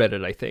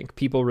subreddit, I think,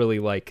 people really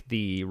like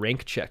the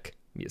rank check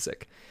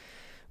music.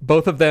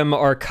 Both of them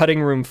are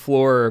cutting room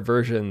floor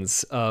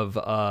versions of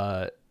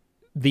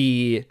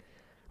the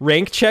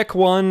rank check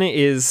one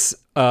is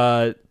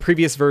a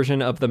previous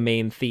version of the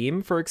main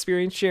theme for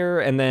Experience Share,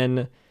 and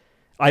then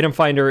Item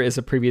Finder is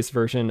a previous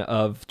version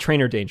of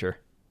Trainer Danger.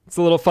 It's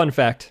a little fun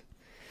fact.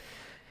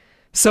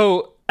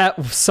 So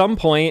at some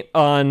point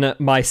on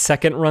my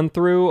second run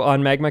through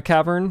on Magma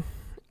Cavern,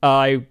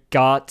 I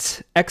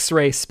got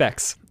X-ray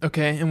specs.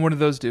 Okay, and what do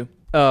those do?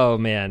 Oh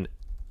man,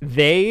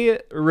 they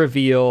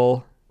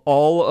reveal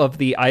all of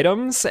the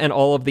items and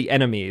all of the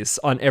enemies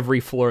on every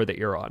floor that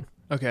you're on.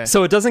 Okay.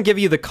 So it doesn't give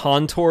you the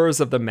contours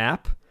of the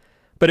map,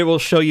 but it will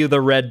show you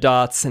the red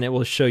dots and it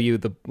will show you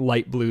the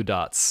light blue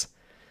dots.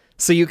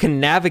 So you can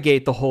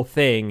navigate the whole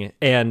thing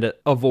and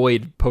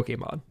avoid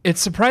Pokemon.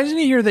 It's surprising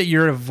to hear that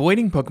you're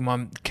avoiding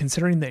Pokemon,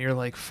 considering that you're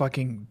like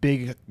fucking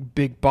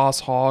big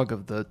boss hog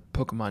of the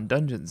Pokemon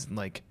dungeons and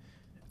like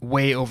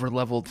way over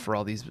leveled for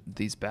all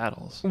these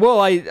battles. Well,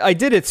 I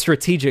did it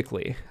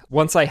strategically.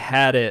 Once I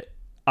had it,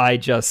 I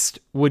just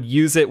would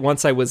use it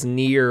once I was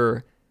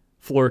near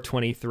floor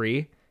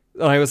 23.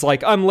 And I was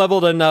like, I'm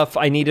leveled enough.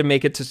 I need to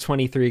make it to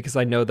 23 because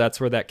I know that's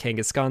where that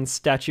Kangaskhan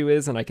statue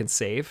is and I can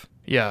save.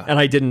 Yeah. And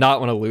I did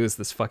not want to lose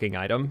this fucking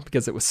item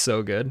because it was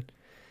so good.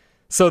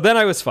 So then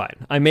I was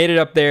fine. I made it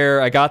up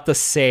there. I got the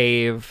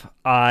save.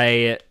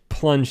 I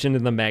plunged into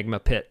the magma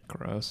pit.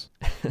 Gross.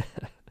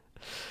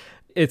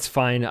 It's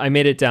fine. I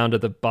made it down to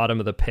the bottom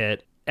of the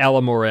pit.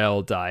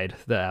 Alamorel died,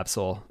 the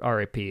Absol.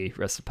 R.I.P.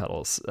 Rest of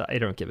Petals. I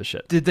don't give a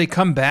shit. Did they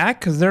come back?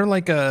 Because they're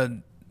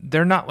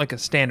not like a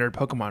standard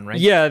Pokemon, right?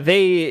 Yeah,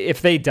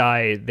 if they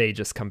die, they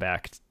just come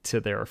back to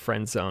their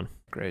friend zone.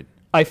 Great.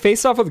 I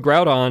face off with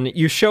Groudon.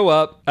 You show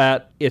up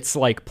at its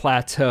like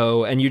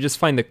plateau, and you just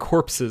find the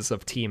corpses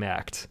of Team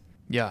Act.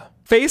 Yeah.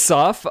 Face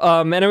off,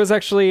 and it was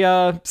actually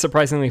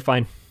surprisingly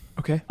fine.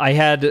 Okay. I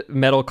had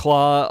Metal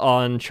Claw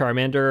on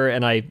Charmander,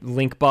 and I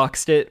link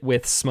boxed it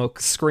with Smoke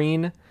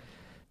Screen,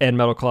 and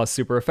Metal Claw is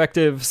super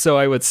effective. So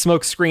I would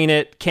Smoke Screen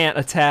it, can't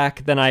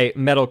attack, then I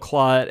Metal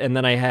Claw it, and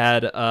then I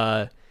had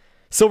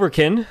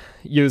Silverkin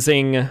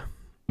using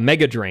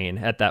Mega Drain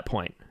at that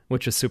point,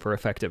 which is super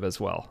effective as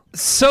well.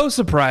 So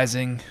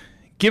surprising,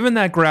 given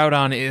that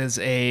Groudon is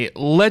a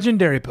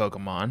legendary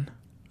Pokemon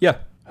Yeah.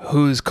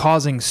 who's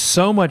causing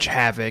so much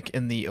havoc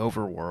in the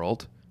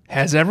overworld,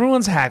 has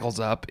everyone's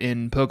hackles up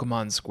in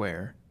Pokemon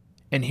Square,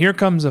 and here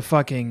comes a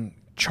fucking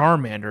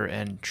Charmander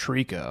and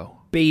Trico.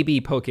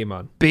 Baby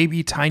Pokemon.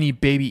 Tiny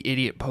baby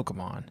idiot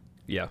Pokemon.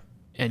 Yeah.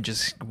 And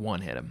just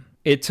one hit him.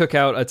 It took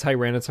out a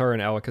Tyranitar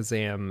and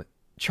Alakazam,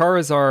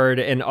 Charizard,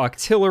 an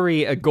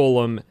Octillery, a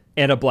Golem,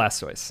 and a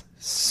Blastoise.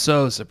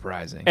 So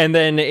surprising. And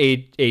then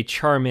a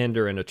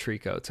Charmander and a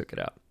Trico took it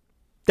out.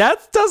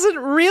 That doesn't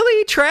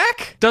really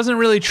track Doesn't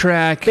really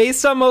track.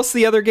 based on most of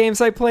the other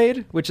games I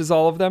played, which is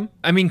all of them.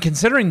 I mean,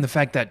 considering the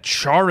fact that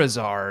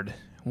Charizard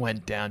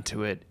went down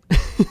to it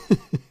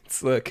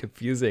It's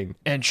confusing.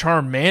 and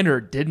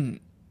Charmander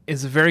didn't,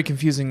 is a very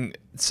confusing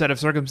set of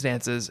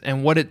circumstances.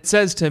 And what it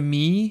says to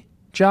me,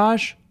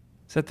 Josh,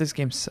 is that this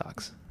game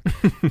sucks.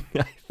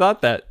 I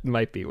thought that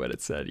might be what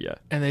it said, yeah.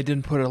 And they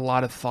didn't put a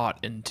lot of thought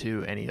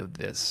into any of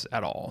this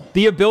at all.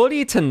 The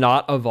ability to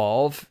not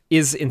evolve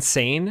is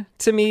insane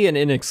to me and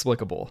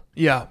inexplicable.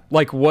 Yeah.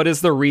 Like, what is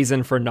the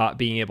reason for not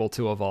being able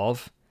to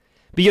evolve?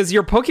 Because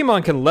your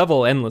Pokemon can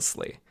level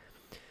endlessly.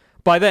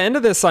 By the end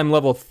of this, I'm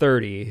level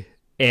 30,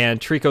 and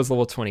Trico's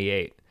level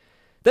 28.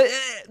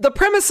 The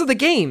premise of the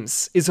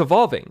games is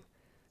evolving.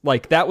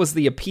 Like, that was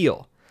the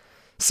appeal.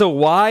 So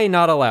why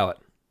not allow it?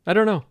 I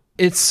don't know.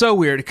 It's so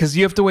weird because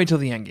you have to wait till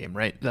the end game,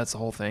 right? That's the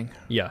whole thing.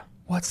 Yeah.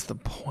 What's the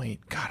point?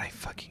 God, I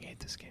fucking hate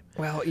this game.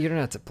 Well, you don't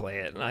have to play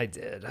it, and I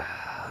did.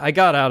 I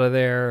got out of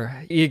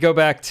there. You go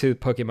back to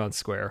Pokemon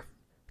Square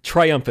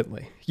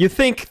triumphantly. You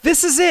think,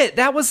 this is it.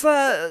 That was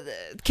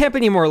can't be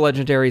any more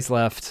legendaries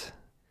left.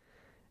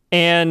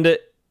 And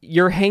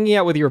you're hanging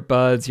out with your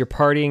buds, you're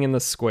partying in the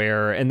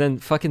square, and then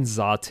fucking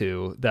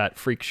Xatu, that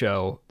freak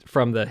show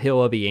from the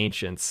Hill of the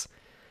Ancients,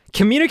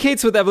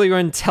 communicates with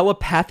everyone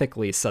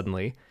telepathically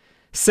suddenly,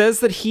 says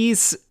that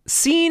he's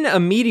seen a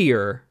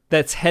meteor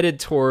that's headed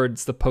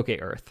towards the Poke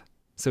Earth.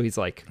 So he's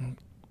like,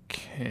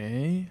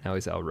 Okay. now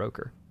he's Al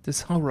Roker.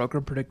 Does Al Roker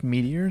predict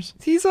meteors?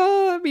 He's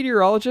a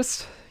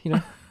meteorologist, you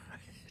know.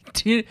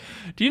 Do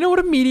you know what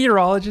a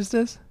meteorologist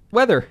is?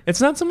 Weather.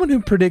 It's not someone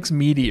who predicts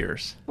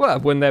meteors. Well,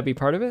 wouldn't that be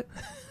part of it?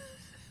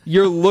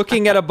 You're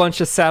looking at a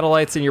bunch of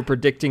satellites and you're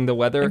predicting the I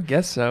weather.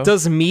 guess so.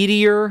 Does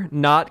meteor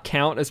not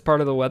count as part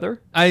of the weather?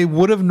 I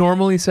would have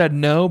normally said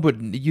no, but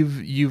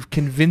you've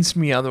convinced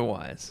me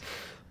otherwise.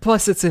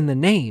 Plus, it's in the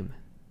name.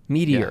 Yeah,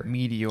 Meteorologist.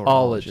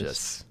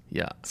 meteorologist.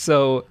 Yeah.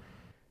 So,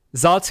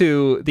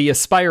 Xatu, the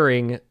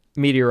aspiring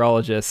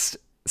meteorologist,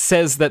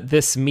 says that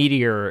this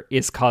meteor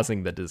is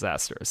causing the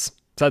disasters.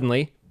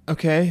 Suddenly,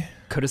 Okay.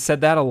 could have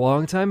said that a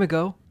long time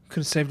ago.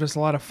 Could have saved us a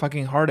lot of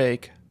fucking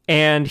heartache.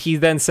 And he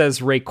then says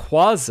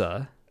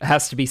Rayquaza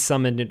has to be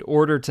summoned in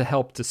order to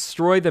help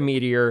destroy the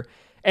meteor.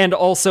 And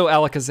also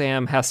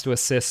Alakazam has to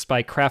assist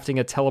by crafting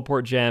a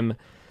teleport gem.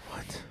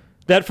 What?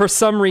 That for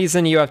some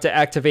reason you have to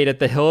activate at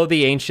the Hill of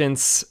the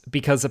Ancients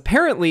because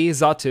apparently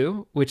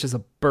Xatu, which is a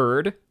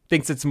bird,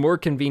 thinks it's more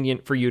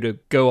convenient for you to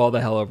go all the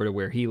hell over to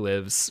where he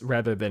lives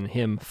rather than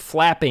him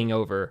flapping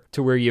over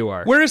to where you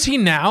are. Where is he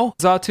now?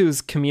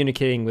 Xatu's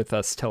communicating with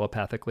us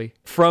telepathically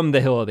from the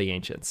Hill of the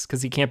Ancients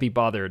because he can't be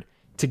bothered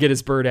to get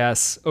his bird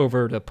ass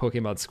over to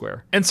Pokemon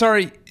Square. And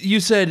sorry, you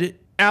said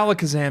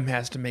Alakazam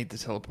has to make the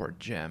teleport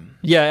gem.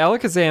 Yeah,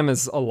 Alakazam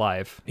is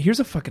alive. Here's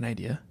a fucking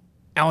idea.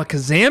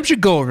 Alakazam should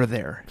go over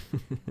there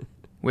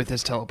with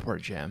his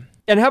teleport gem.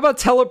 And how about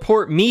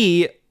teleport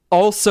me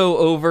also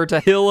over to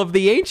Hill of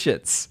the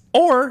Ancients?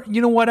 Or,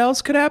 you know what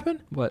else could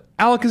happen? What?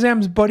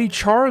 Alakazam's buddy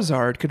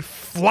Charizard could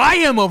fly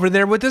him over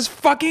there with his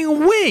fucking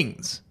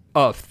wings.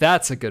 Oh,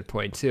 that's a good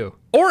point too.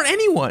 Or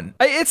anyone.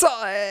 It's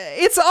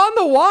on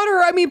the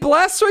water. I mean,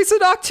 Blastoise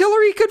and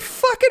Octillery could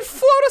fucking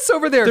float us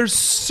over there. There's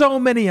so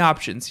many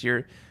options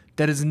here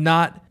that is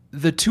not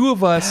the two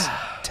of us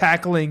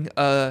tackling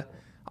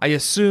I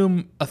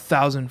assume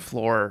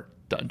 1,000-floor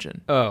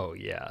dungeon. Oh,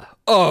 yeah.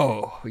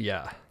 Oh,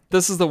 yeah.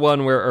 This is the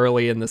one where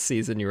early in the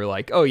season you were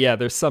like, oh, yeah,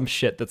 there's some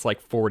shit that's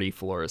like 40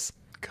 floors.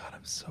 God,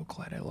 I'm so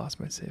glad I lost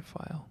my save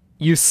file.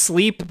 You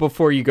sleep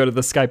before you go to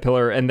the Sky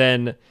Pillar, and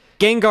then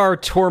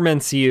Gengar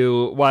torments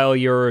you while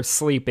you're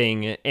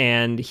sleeping,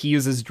 and he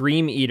uses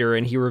Dream Eater,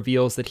 and he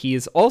reveals that he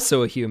is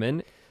also a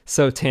human.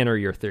 So, Tanner,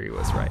 your theory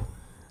was right.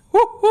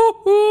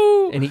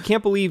 And he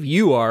can't believe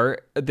you are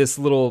this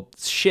little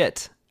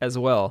shit as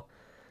well.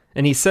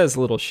 And he says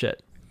little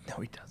shit. No,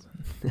 he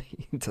doesn't.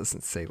 He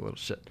doesn't say little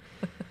shit.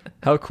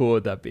 How cool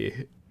would that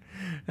be?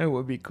 That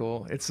would be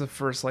cool. It's the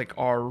first like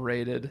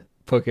R-rated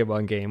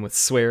Pokemon game with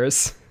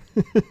swears.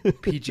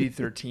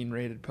 PG-13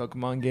 rated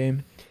Pokemon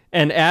game.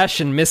 And Ash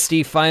and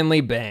Misty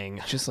finally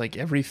bang. Just like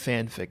every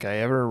fanfic I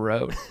ever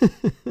wrote.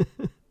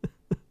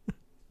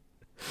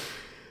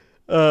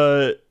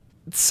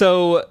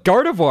 So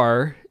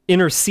Gardevoir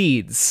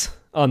intercedes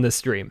on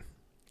this dream.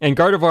 And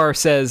Gardevoir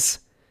says,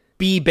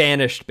 be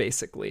banished,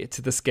 basically,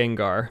 to this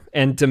Gengar,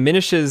 and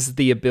diminishes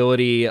the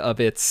ability of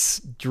its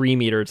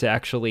Dream Eater to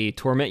actually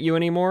torment you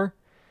anymore.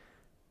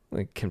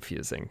 Like,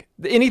 confusing.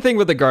 Anything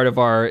with the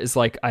Gardevoir is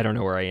like, I don't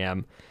know where I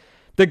am.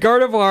 The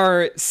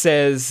Gardevoir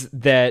says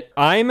that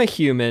I'm a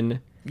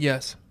human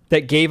Yes.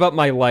 that gave up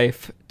my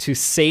life to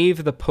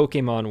save the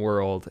Pokemon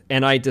world,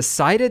 and I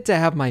decided to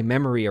have my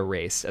memory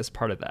erased as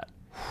part of that.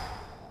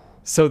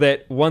 So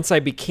that once I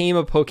became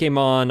a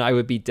Pokemon, I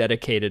would be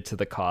dedicated to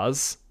the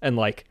cause, and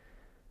like,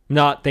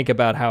 not think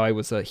about how I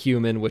was a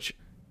human, which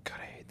God,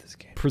 I hate this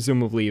game.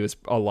 presumably was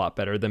a lot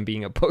better than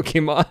being a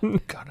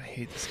Pokemon. God, I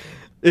hate this game.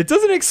 It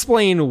doesn't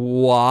explain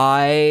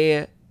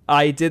why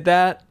I did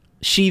that.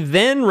 She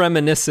then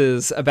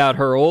reminisces about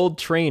her old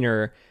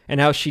trainer and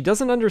how she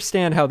doesn't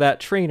understand how that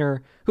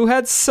trainer, who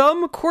had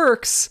some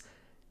quirks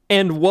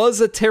and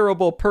was a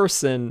terrible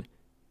person,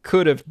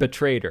 could have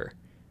betrayed her.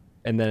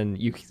 And then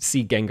you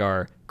see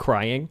Gengar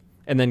crying,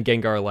 and then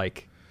Gengar,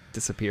 like,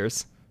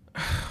 disappears.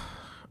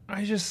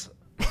 I just...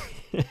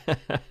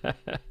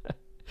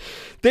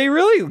 They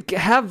really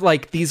have,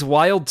 like, these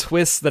wild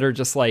twists that are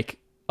just, like,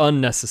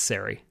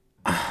 unnecessary.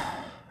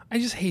 I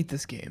just hate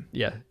this game.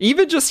 Yeah.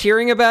 Even just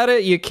hearing about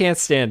it, you can't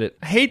stand it.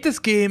 I hate this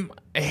game.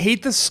 I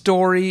hate the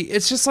story.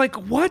 It's just like,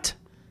 what?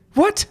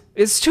 What?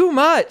 It's too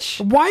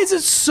much. Why is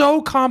it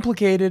so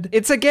complicated?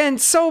 It's, again,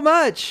 so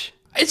much.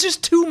 It's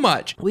just too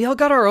much. We all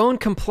got our own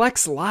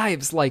complex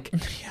lives. Like,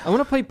 I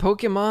want to play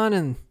Pokemon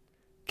and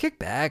kick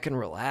back and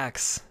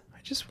relax. I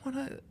just want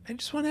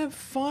to have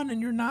fun, and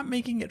you're not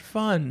making it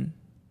fun.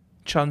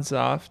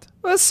 Chunsoft.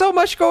 There's so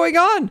much going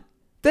on.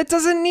 That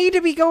doesn't need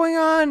to be going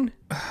on.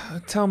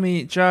 Tell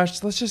me,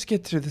 Josh, let's just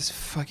get through this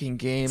fucking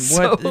game.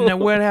 So-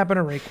 What happened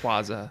to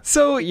Rayquaza?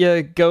 So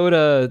you go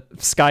to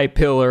Sky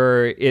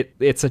Pillar.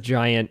 It's a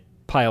giant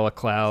pile of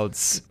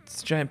clouds.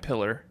 It's a giant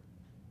pillar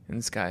in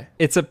the sky.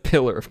 It's a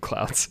pillar of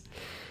clouds.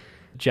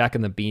 Jack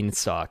and the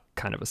Beanstalk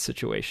kind of a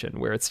situation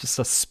where it's just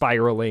a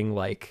spiraling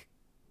like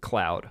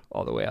cloud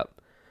all the way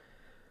up.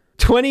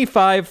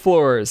 25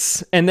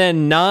 floors and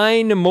then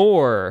 9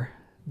 more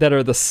that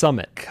are the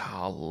summit.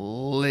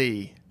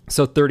 Golly.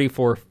 So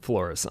 34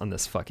 floors on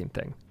this fucking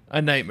thing. A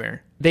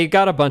nightmare. They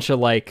got a bunch of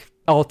like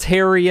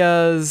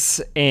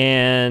Altarias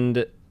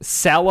and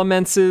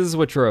Salamences,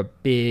 which are a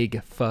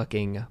big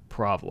fucking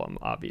problem,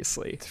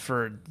 obviously.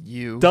 For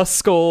you.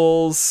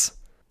 Duskulls,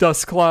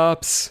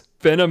 Dusclops,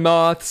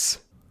 Venomoths.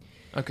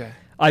 Okay.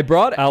 I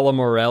brought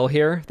Alamorel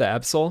here, the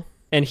Absol,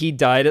 and he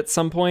died at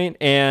some point,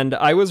 and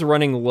I was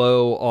running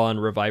low on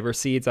Reviver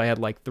Seeds. I had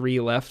like 3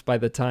 left by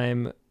the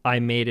time I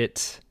made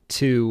it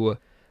to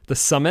the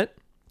summit.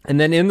 And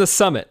then in the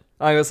summit,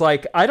 I was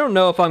like, I don't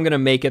know if I'm going to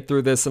make it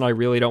through this, and I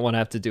really don't want to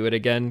have to do it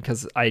again,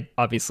 because I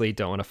obviously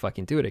don't want to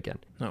fucking do it again.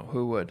 No,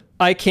 who would?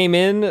 I came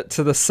in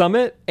to the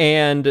summit,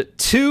 and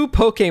 2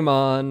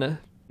 Pokemon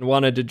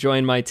wanted to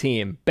join my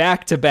team.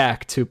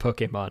 Back-to-back 2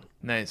 Pokemon.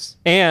 Nice.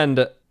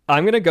 And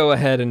I'm going to go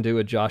ahead and do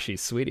a Joshy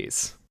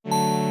Sweeties.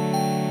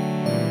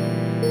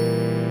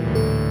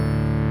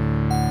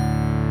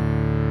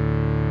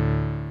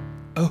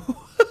 Oh.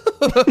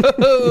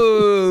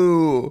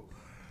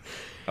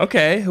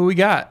 Okay, who we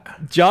got?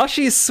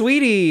 Joshy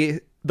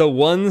Sweetie, the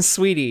one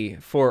sweetie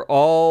for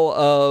all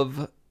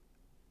of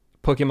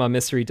Pokemon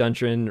Mystery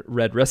Dungeon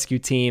Red Rescue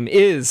Team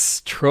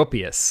is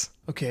Tropius.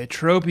 Okay,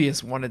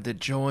 Tropius wanted to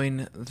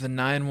join the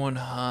 9-1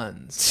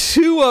 Huns.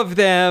 2 of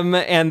them,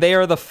 and they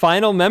are the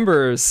final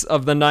members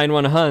of the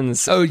 9-1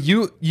 Huns. Oh,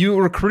 you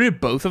recruited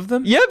both of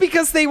them? Yeah,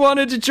 because they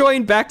wanted to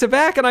join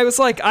back-to-back, and I was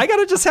like, I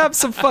gotta just have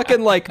some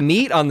fucking, like,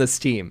 meat on this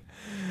team.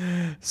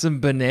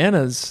 Some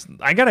bananas.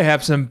 I gotta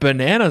have some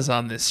bananas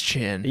on this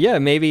chin. Yeah,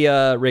 maybe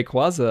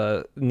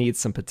Rayquaza needs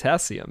some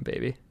potassium,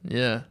 baby.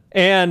 Yeah.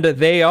 And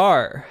they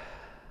are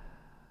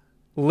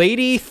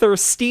Lady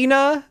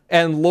Thirstina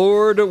and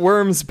Lord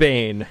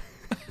Wormsbane.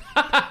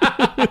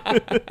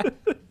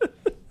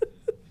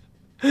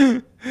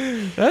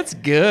 That's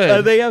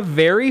good. They have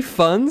very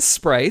fun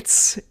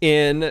sprites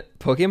in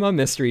Pokemon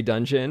Mystery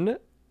Dungeon.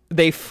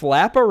 They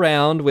flap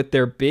around with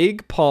their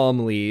big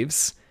palm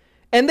leaves.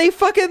 And they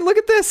fucking, look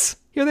at this.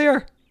 Here they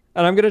are.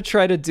 And I'm going to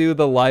try to do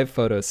the live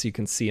photo so you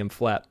can see them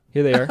flap.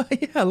 Here they are.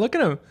 Yeah, look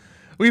at them.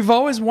 We've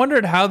always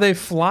wondered how they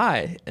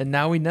fly, and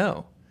now we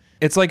know.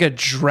 It's like a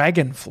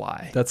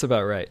dragonfly. That's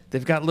about right.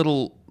 They've got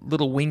little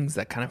wings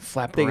that kind of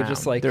flap They around. could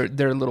just like they're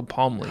little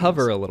palm leaves.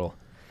 hover a little.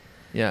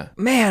 Yeah.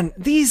 Man,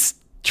 these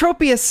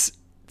Tropius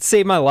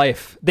saved my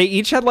life. They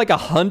each had like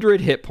 100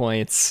 hit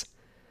points.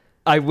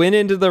 I went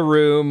into the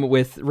room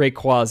with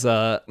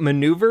Rayquaza,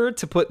 maneuvered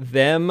to put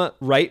them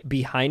right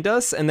behind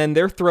us, and then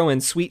they're throwing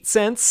Sweet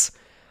Sense.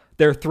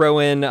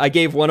 I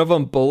gave one of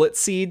them Bullet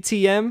Seed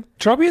TM.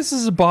 Tropius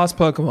is a boss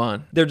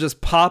Pokemon. They're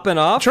just popping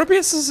off.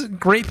 Tropius is a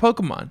great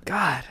Pokemon.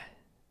 God,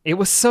 it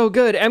was so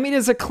good. I mean,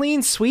 it's a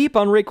clean sweep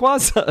on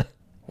Rayquaza.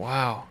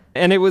 Wow.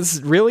 And it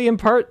was really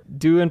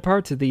due in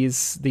part to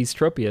these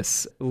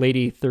Tropius,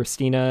 Lady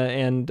Thirstina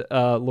and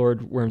Lord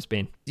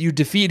Wormsbane. You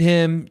defeat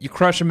him, you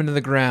crush him into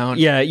the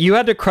ground. Yeah, you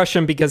had to crush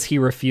him because he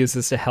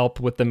refuses to help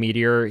with the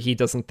meteor. He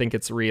doesn't think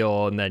it's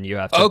real, and then you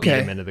have to beat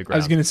him into the ground. I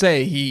was going to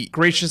say, he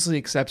graciously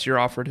accepts your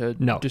offer to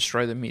No.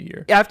 destroy the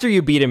meteor. After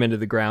you beat him into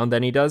the ground,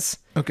 then he does.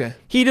 Okay.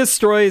 He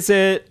destroys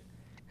it.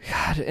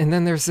 God, and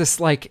then there's this,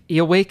 like,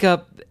 you wake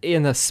up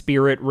in the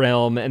spirit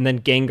realm, and then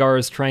Gengar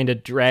is trying to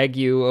drag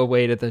you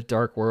away to the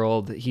dark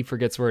world. He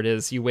forgets where it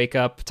is. You wake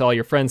up to all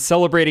your friends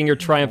celebrating your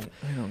triumph.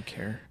 I don't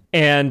care.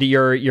 And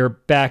you're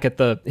back at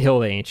the Hill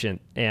of the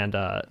Ancient, and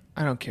I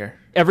don't care.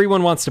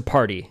 everyone wants to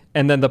party.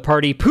 And then the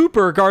party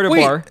pooper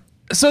Gardevoir. Wait,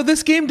 so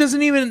this game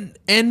doesn't even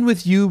end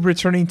with you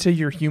returning to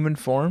your human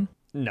form?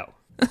 No.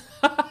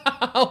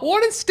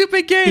 What a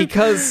stupid game.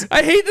 Because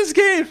I hate this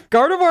game.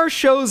 Gardevoir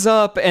shows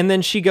up, and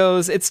then she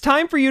goes, it's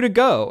time for you to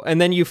go. And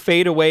then you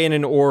fade away in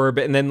an orb,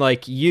 and then,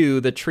 like, you,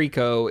 the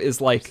Trico,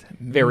 is, like,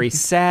 very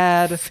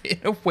sad.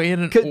 Fade away in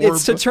an orb.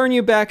 It's to turn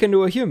you back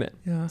into a human.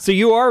 Yeah. So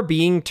you are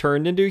being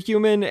turned into a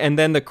human, and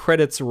then the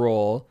credits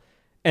roll.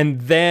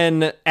 And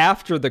then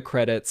after the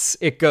credits,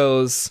 it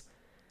goes,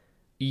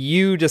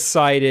 you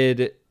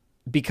decided,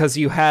 because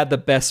you had the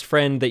best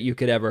friend that you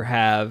could ever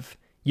have,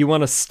 you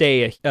want to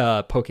stay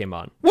a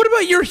Pokemon. What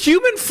about your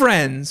human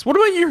friends? What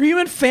about your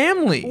human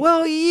family?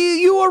 Well,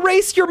 you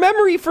erased your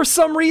memory for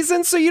some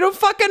reason, so you don't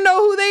fucking know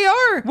who they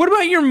are. What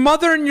about your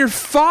mother and your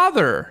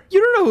father? You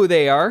don't know who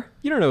they are.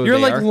 You don't know who You're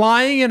they like are.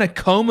 lying in a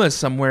coma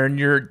somewhere, and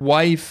your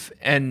wife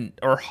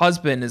or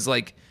husband is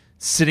like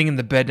sitting in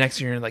the bed next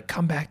to you, and you're like,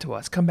 come back to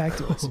us,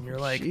 and you're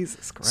like,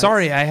 Jesus Christ.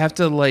 sorry, I have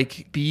to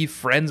like be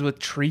friends with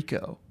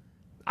Trico.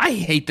 I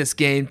hate this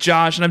game,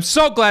 Josh, and I'm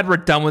so glad we're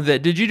done with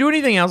it. Did you do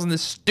anything else in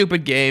this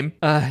stupid game?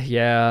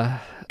 Yeah.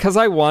 Because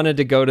I wanted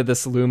to go to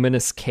this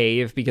luminous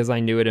cave because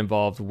I knew it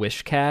involved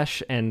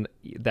Wishcash, and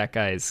that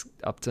guy's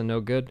up to no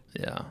good.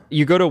 Yeah.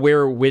 You go to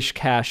where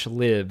Wishcash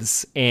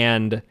lives,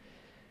 and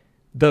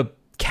the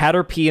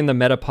Caterpie and the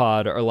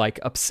Metapod are, like,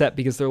 upset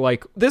because they're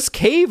like, this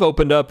cave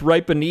opened up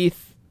right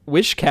beneath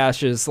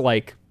Wishcash's,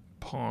 like,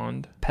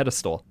 Pond.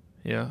 pedestal.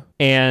 Yeah.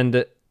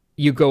 And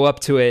you go up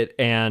to it,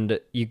 and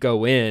you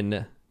go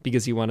in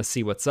because you want to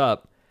see what's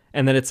up.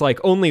 And then it's like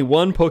only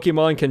one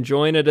Pokemon can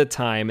join at a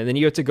time. And then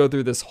you have to go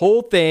through this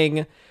whole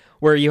thing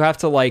where you have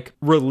to like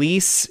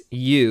release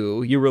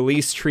you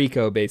release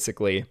Trico,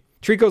 basically.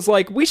 Trico's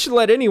like, we should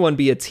let anyone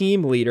be a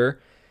team leader.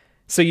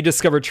 So you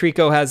discover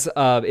Trico has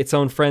its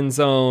own friend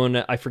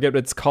zone. I forget what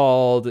it's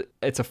called.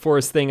 It's a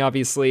forest thing,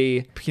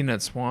 obviously.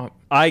 Peanut Swamp.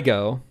 I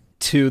go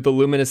to the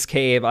Luminous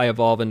Cave. I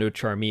evolve into a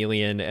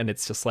Charmeleon, and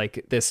it's just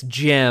like this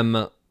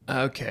gem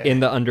in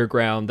the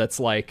underground that's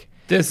like,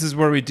 this is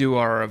where we do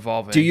our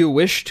evolving. do you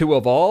wish to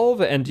evolve,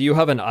 and do you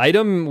have an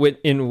item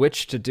in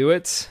which to do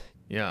it?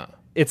 Yeah.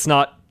 It's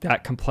not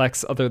that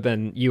complex other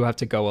than you have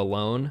to go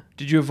alone.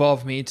 Did you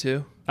evolve me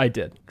too? I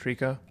did.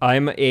 Trico?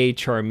 I'm a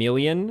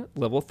Charmeleon,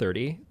 level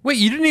 30. Wait,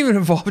 you didn't even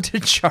evolve to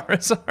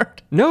Charizard?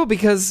 No,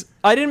 because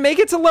I didn't make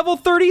it to level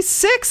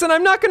 36, and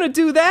I'm not going to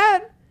do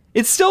that.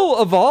 It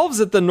still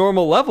evolves at the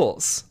normal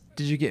levels.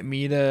 Did you get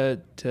me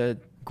to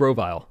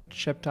Grovyle.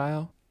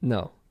 Sceptile?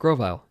 No,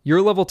 Grovyle.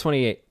 You're level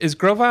 28. Is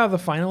Grovyle the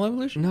final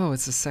evolution? No,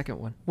 it's the second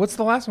one. What's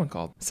the last one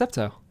called?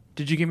 Sceptile.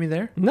 Did you get me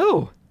there?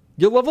 No,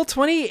 you're level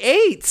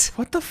 28.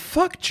 What the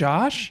fuck,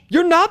 Josh?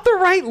 You're not the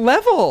right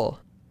level.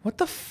 What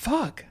the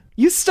fuck?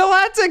 You still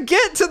had to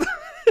get to the...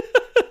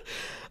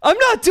 I'm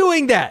not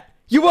doing that.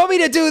 You want me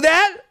to do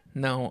that?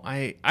 No,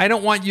 I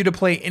don't want you to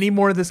play any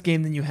more of this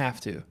game than you have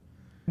to.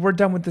 We're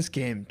done with this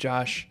game,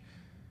 Josh.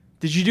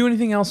 Did you do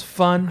anything else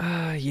fun?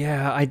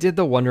 Yeah, I did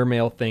the Wonder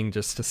Mail thing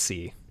just to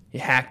see. You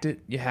hacked it?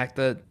 You hacked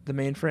the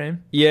mainframe?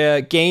 Yeah,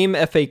 Game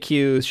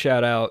FAQ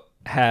shout out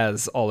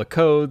has all the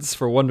codes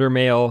for Wonder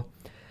Mail.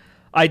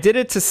 I did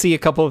it to see a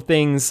couple of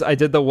things. I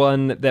did the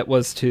one that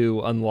was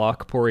to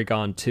unlock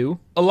Porygon 2.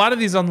 A lot of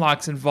these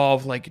unlocks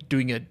involve like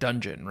doing a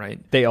dungeon, right?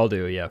 They all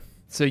do, yeah.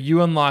 So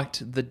you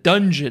unlocked the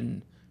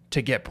dungeon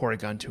to get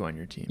Porygon 2 on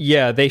your team.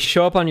 Yeah, they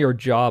show up on your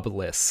job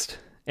list.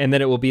 And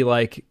then it will be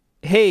like,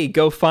 hey,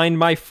 go find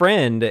my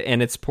friend,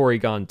 and it's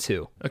Porygon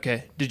 2.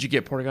 Okay, did you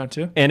get Porygon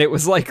 2? And it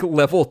was like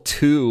level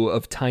 2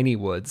 of Tiny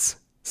Woods.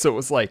 So it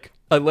was like,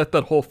 I let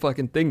that whole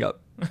fucking thing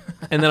up.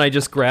 And then I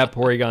just grabbed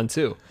Porygon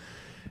 2.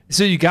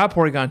 So you got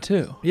Porygon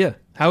 2? Yeah.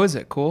 How is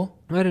it? Cool?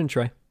 I didn't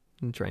try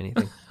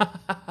anything.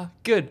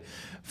 Good.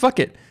 Fuck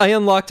it. I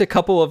unlocked a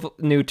couple of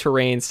new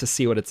terrains to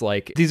see what it's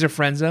like. These are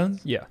friend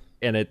zones? Yeah.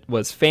 And it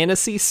was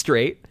fantasy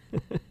straight.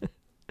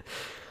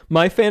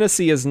 My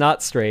fantasy is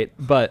not straight,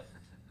 but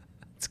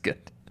It's good.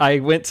 I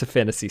went to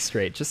fantasy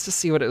straight just to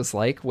see what it was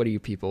like. What are you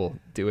people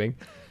doing?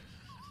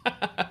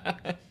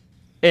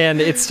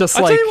 And it's just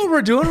I'll like... tell you what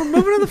we're doing. We're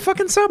moving to the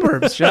fucking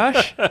suburbs,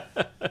 Josh.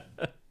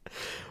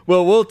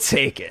 Well, we'll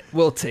take it.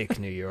 We'll take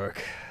New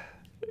York.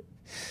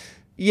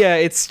 Yeah,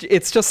 it's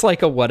just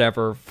like a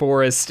whatever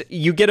forest.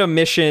 You get a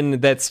mission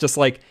that's just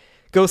like,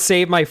 go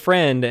save my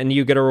friend, and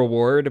you get a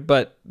reward,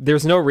 but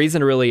there's no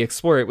reason to really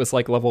explore. It was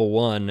like level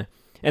 1.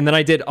 And then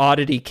I did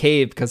Oddity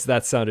Cave because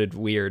that sounded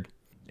weird.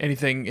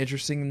 Anything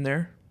interesting in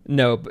there?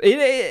 No, but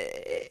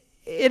it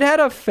had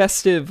a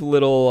festive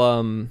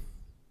little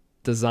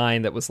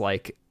design that was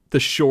like the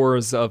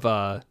shores of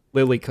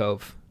Lily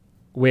Cove,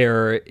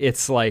 where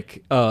it's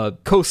like a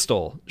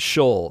coastal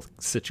shoal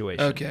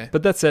situation. Okay.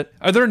 But that's it.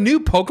 Are there new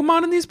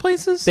Pokemon in these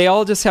places? They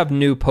all just have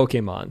new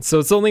Pokemon. So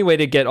it's the only way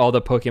to get all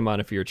the Pokemon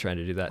if you're trying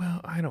to do that.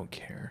 Well, I don't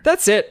care.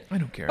 That's it. I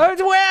don't care. I'm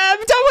done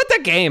with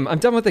the game. I'm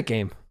done with the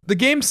game. The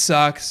game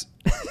sucks.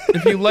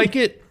 If you like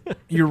it,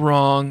 you're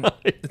wrong.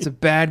 It's a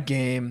bad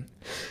game.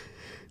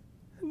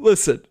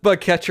 Listen,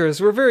 bug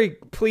catchers, we're very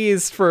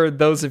pleased for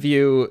those of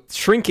you,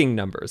 shrinking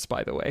numbers,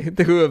 by the way,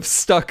 who have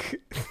stuck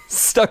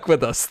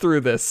with us through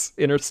this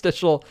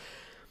interstitial.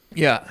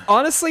 Yeah.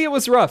 Honestly, it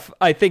was rough.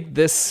 I think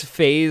this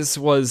phase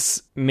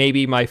was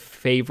maybe my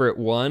favorite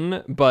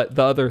one, but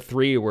the other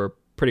 3 were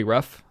pretty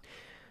rough.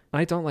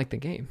 I don't like the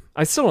game.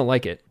 I still don't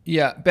like it.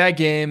 Yeah, bad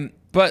game.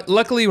 But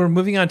luckily, we're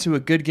moving on to a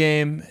good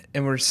game,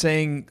 and we're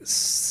saying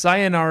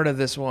sayonara to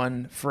this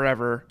one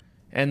forever.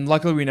 And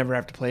luckily, we never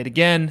have to play it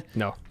again.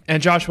 No.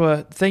 And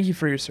Joshua, thank you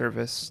for your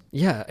service.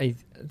 Yeah,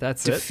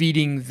 that's it.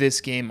 Defeating this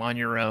game on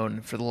your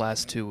own for the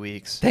last 2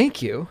 weeks.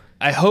 Thank you.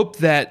 I hope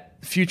that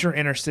future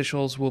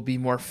interstitials will be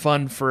more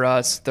fun for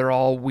us. They're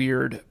all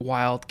weird,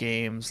 wild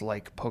games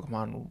like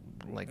Pokemon,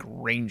 like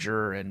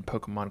Ranger and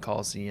Pokemon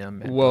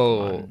Coliseum and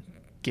Pokemon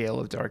Gale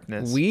of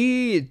Darkness.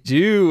 We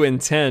do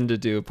intend to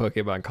do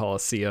Pokemon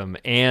Coliseum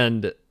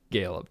and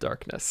Gale of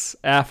Darkness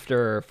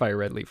after Fire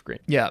Red, Leaf Green.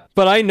 Yeah.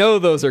 But I know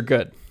those are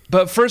good.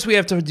 But first we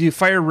have to do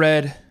Fire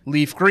Red,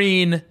 Leaf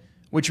Green,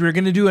 which we're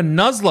going to do a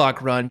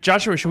Nuzlocke run.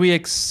 Joshua, should we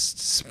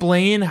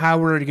explain how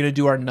we're going to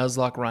do our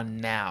Nuzlocke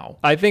run now?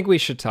 I think we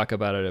should talk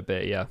about it a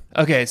bit, yeah.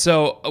 Okay,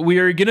 so we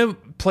are going to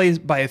play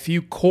by a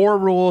few core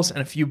rules and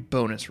a few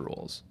bonus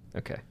rules.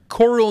 Okay.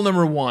 Core rule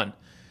number 1.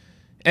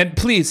 And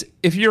please,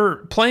 if you're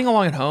playing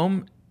along at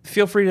home,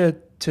 feel free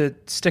to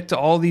stick to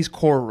all these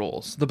core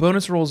rules. The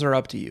bonus rules are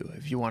up to you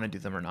if you want to do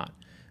them or not.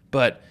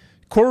 But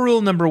core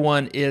rule number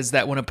 1 is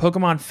that when a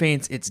Pokemon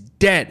faints, it's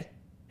dead,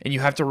 and you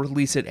have to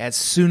release it as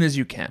soon as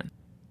you can.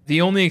 The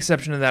only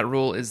exception to that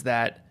rule is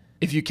that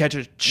if you catch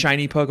a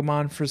shiny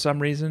Pokemon for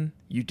some reason,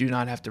 you do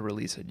not have to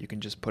release it. You can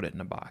just put it in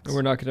a box.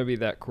 We're not going to be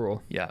that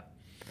cruel. Yeah.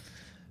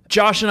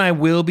 Josh and I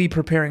will be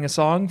preparing a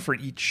song for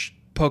each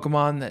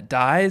Pokemon that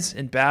dies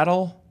in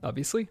battle.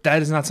 Obviously.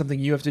 That is not something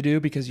you have to do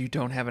because you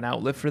don't have an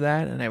outlet for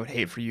that, and I would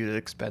hate for you to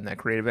expend that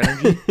creative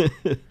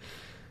energy.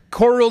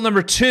 Core rule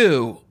number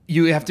 2,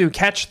 you have to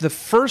catch the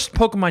first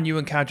Pokemon you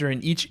encounter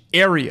in each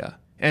area,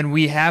 and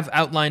we have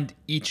outlined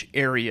each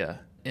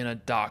area in a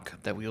doc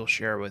that we will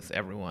share with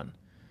everyone.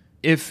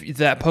 If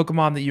that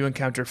Pokemon that you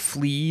encounter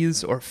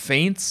flees or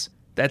faints,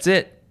 that's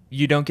it.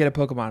 You don't get a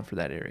Pokemon for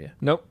that area.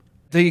 Nope.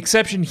 The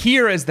exception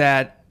here is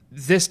that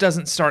this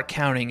doesn't start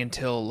counting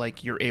until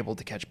like you're able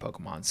to catch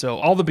Pokemon. So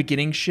all the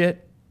beginning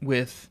shit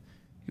with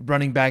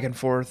running back and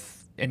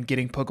forth and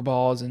getting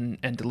Pokeballs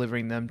and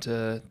delivering them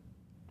to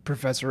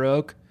Professor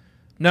Oak,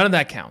 none of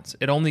that counts.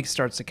 It only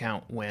starts to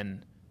count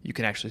when you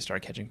can actually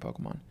start catching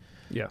Pokemon.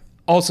 Yeah.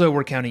 Also,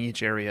 we're counting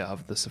each area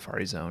of the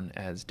Safari Zone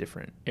as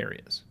different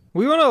areas.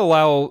 We want to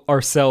allow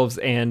ourselves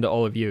and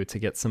all of you to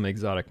get some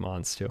exotic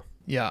mons too.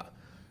 Yeah.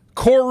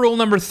 Core rule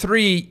number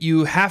 3,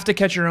 you have to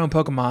catch your own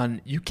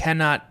Pokemon. You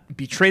cannot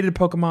be traded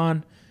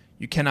Pokemon.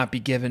 You cannot be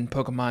given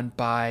Pokemon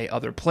by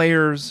other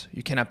players.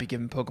 You cannot be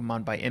given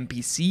Pokemon by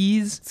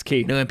NPCs. It's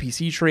key. No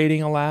NPC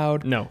trading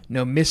allowed. No.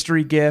 No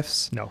mystery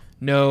gifts. No.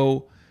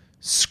 No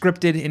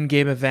scripted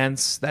in-game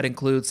events. That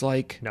includes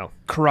like No.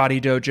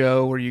 Karate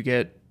Dojo where you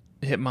get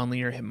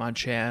Hitmonlee or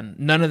Hitmonchan.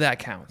 None of that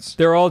counts.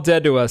 They're all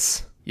dead to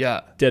us.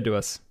 Yeah. Dead to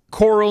us.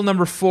 Core rule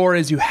number 4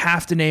 is you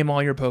have to name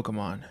all your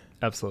Pokemon.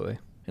 Absolutely.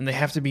 And they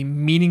have to be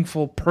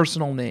meaningful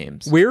personal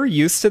names. We're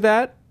used to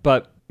that,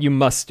 but you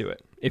must do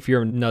it if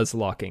you're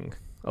Nuzlocking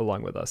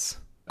along with us.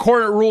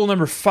 Core rule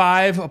number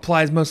 5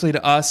 applies mostly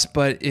to us,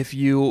 but if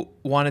you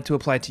want it to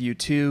apply to you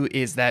too,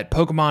 is that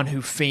Pokemon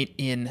who faint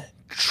in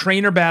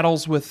trainer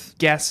battles with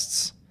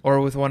guests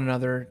or with one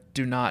another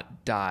do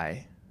not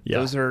die. Yeah.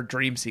 Those are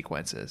dream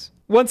sequences.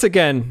 Once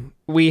again,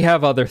 we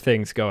have other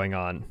things going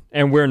on,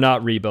 and we're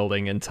not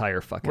rebuilding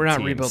entire fucking We're not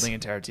teams. rebuilding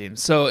entire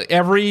teams. So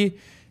every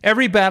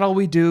battle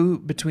we do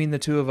between the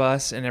two of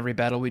us and every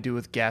battle we do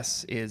with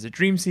guests is a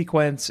dream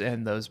sequence,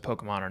 and those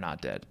Pokemon are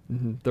not dead.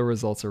 Mm-hmm. The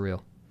results are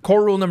real.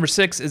 Core rule number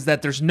 6 is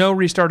that there's no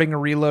restarting or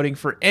reloading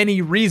for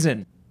any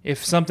reason.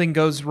 If something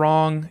goes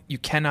wrong, you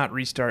cannot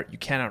restart, you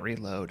cannot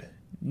reload.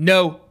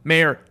 No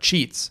mayor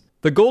cheats.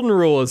 The golden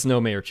rule is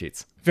no mayor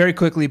cheats. Very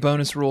quickly,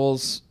 bonus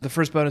rules. The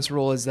first bonus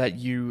rule is that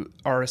you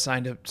are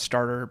assigned a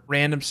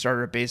random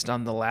starter based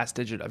on the last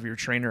digit of your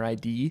trainer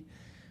ID.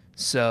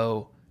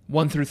 So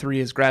 1 through 3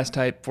 is grass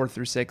type, 4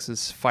 through 6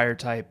 is fire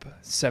type,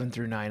 7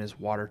 through 9 is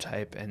water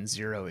type, and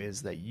 0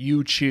 is that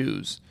you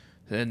choose.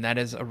 And that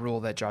is a rule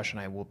that Josh and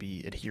I will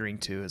be adhering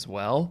to as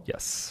well.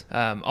 Yes.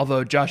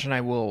 Although Josh and I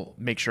will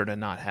make sure to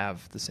not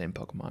have the same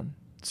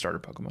starter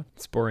Pokemon.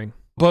 It's boring.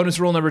 Bonus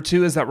rule number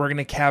 2 is that we're going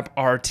to cap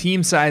our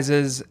team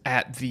sizes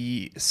at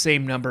the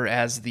same number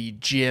as the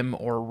gym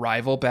or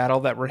rival battle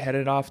that we're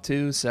headed off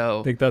to.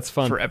 So I think that's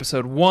fun. for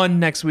episode 1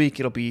 next week,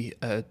 it'll be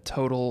a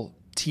total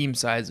team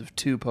size of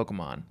 2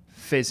 Pokemon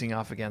facing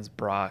off against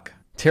Brock.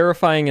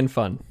 Terrifying and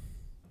fun.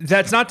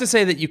 That's not to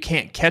say that you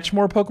can't catch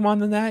more Pokemon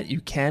than that.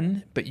 You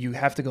can, but you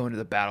have to go into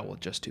the battle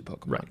with just 2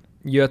 Pokemon. Right.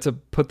 You have to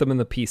put them in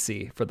the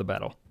PC for the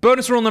battle.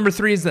 Bonus rule number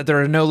 3 is that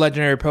there are no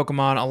legendary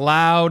Pokemon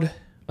allowed.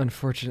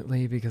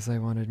 Unfortunately, because I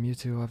wanted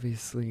Mewtwo,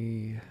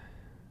 obviously.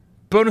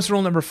 Bonus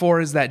rule number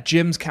 4 is that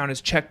gyms count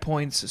as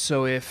checkpoints.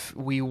 So if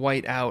we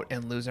white out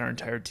and lose our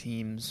entire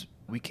teams,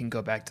 we can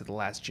go back to the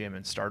last gym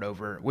and start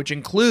over, which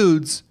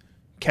includes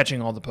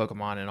catching all the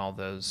Pokemon in all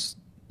those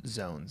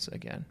zones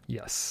again.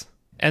 Yes.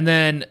 And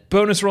then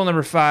bonus rule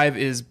number 5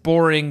 is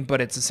boring, but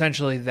it's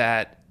essentially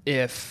that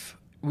if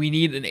we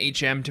need an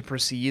HM to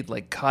proceed,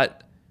 like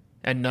cut,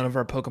 and none of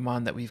our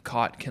Pokemon that we've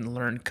caught can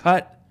learn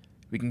cut,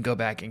 we can go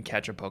back and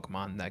catch a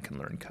Pokemon that can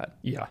learn cut.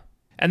 Yeah.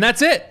 And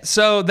that's it.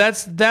 So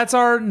that's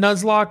our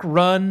Nuzlocke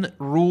run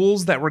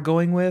rules that we're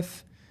going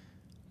with.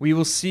 We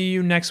will see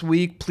you next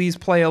week. Please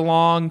play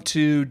along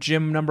to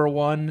gym number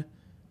 1,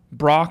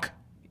 Brock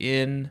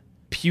in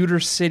Pewter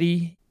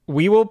City.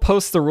 We will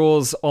post the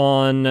rules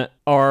on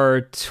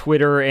our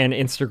Twitter and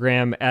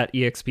Instagram at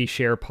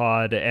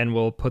EXPSharePod, and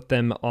we'll put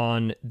them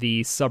on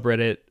the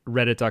subreddit,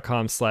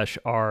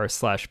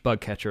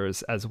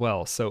 reddit.com/r/bugcatchers as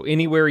well. So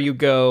anywhere you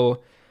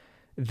go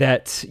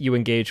that you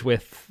engage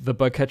with the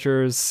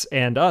bugcatchers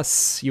and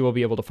us, you will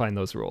be able to find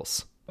those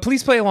rules.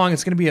 Please play along.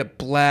 It's going to be a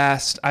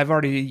blast. I've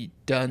already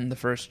done the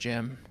first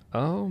gym.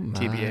 Oh my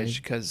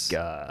TBH, because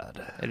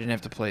God. I didn't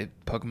have to play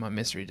Pokemon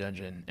Mystery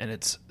Dungeon, and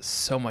it's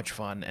so much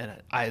fun. And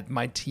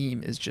my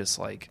team is just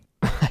like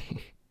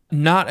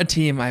not a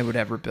team I would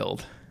ever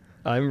build.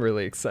 I'm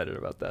really excited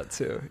about that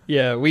too.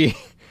 Yeah, we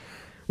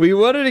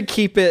wanted to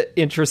keep it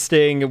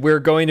interesting. We're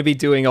going to be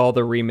doing all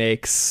the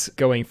remakes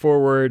going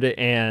forward,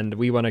 and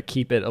we want to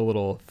keep it a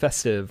little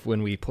festive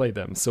when we play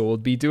them. So we'll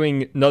be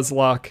doing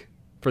Nuzlocke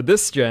for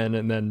this gen,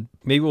 and then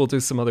maybe we'll do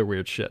some other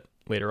weird shit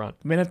later on.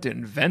 We might have to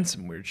invent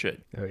some weird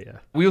shit. Oh, yeah.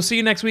 We will see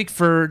you next week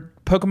for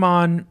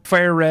Pokemon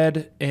Fire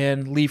Red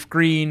and Leaf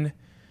Green.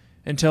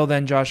 Until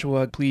then,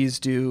 Joshua, please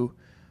do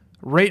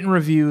rate and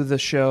review the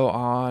show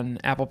on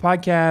Apple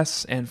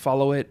Podcasts and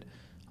follow it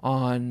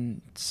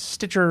on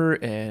Stitcher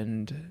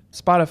and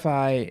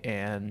Spotify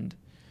and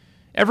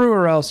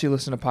everywhere else you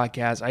listen to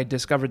podcasts. I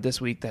discovered this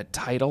week that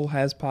Tidal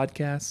has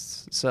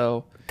podcasts.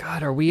 So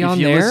God, are we if on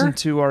you there? listen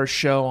to our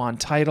show on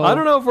Tidal, I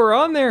don't know if we're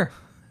on there.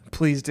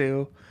 please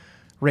do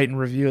rate and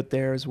review it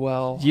there as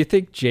well. Do you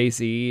think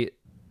Jay-Z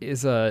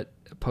is a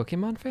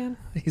Pokemon fan?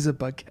 He's a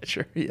bug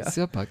catcher. Yeah. Is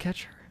he a bug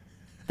catcher?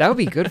 That would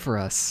be good for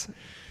us.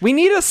 We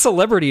need a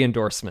celebrity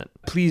endorsement.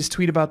 Please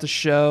tweet about the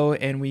show,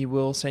 and we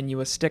will send you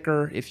a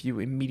sticker if you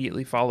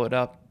immediately follow it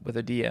up with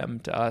a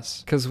DM to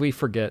us. Because we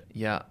forget.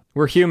 Yeah.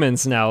 We're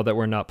humans now that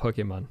we're not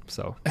Pokemon,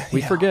 so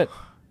we Yeah. forget.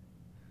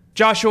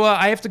 Joshua,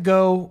 I have to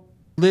go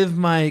live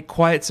my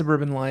quiet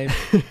suburban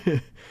life.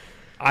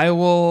 I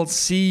will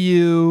see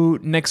you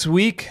next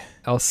week.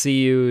 I'll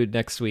see you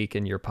next week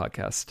in your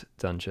podcast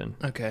dungeon.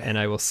 Okay. And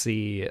I will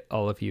see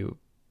all of you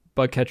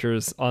bug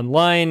catchers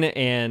online,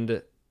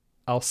 and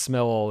I'll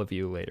smell all of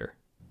you later.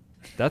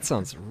 That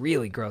sounds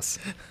really gross.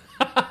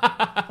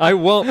 I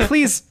won't.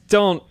 Please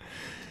don't.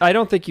 I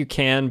don't think you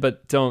can,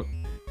 but don't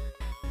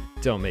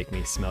make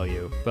me smell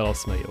you. But I'll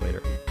smell you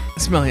later.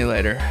 Smell you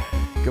later.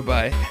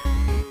 Goodbye.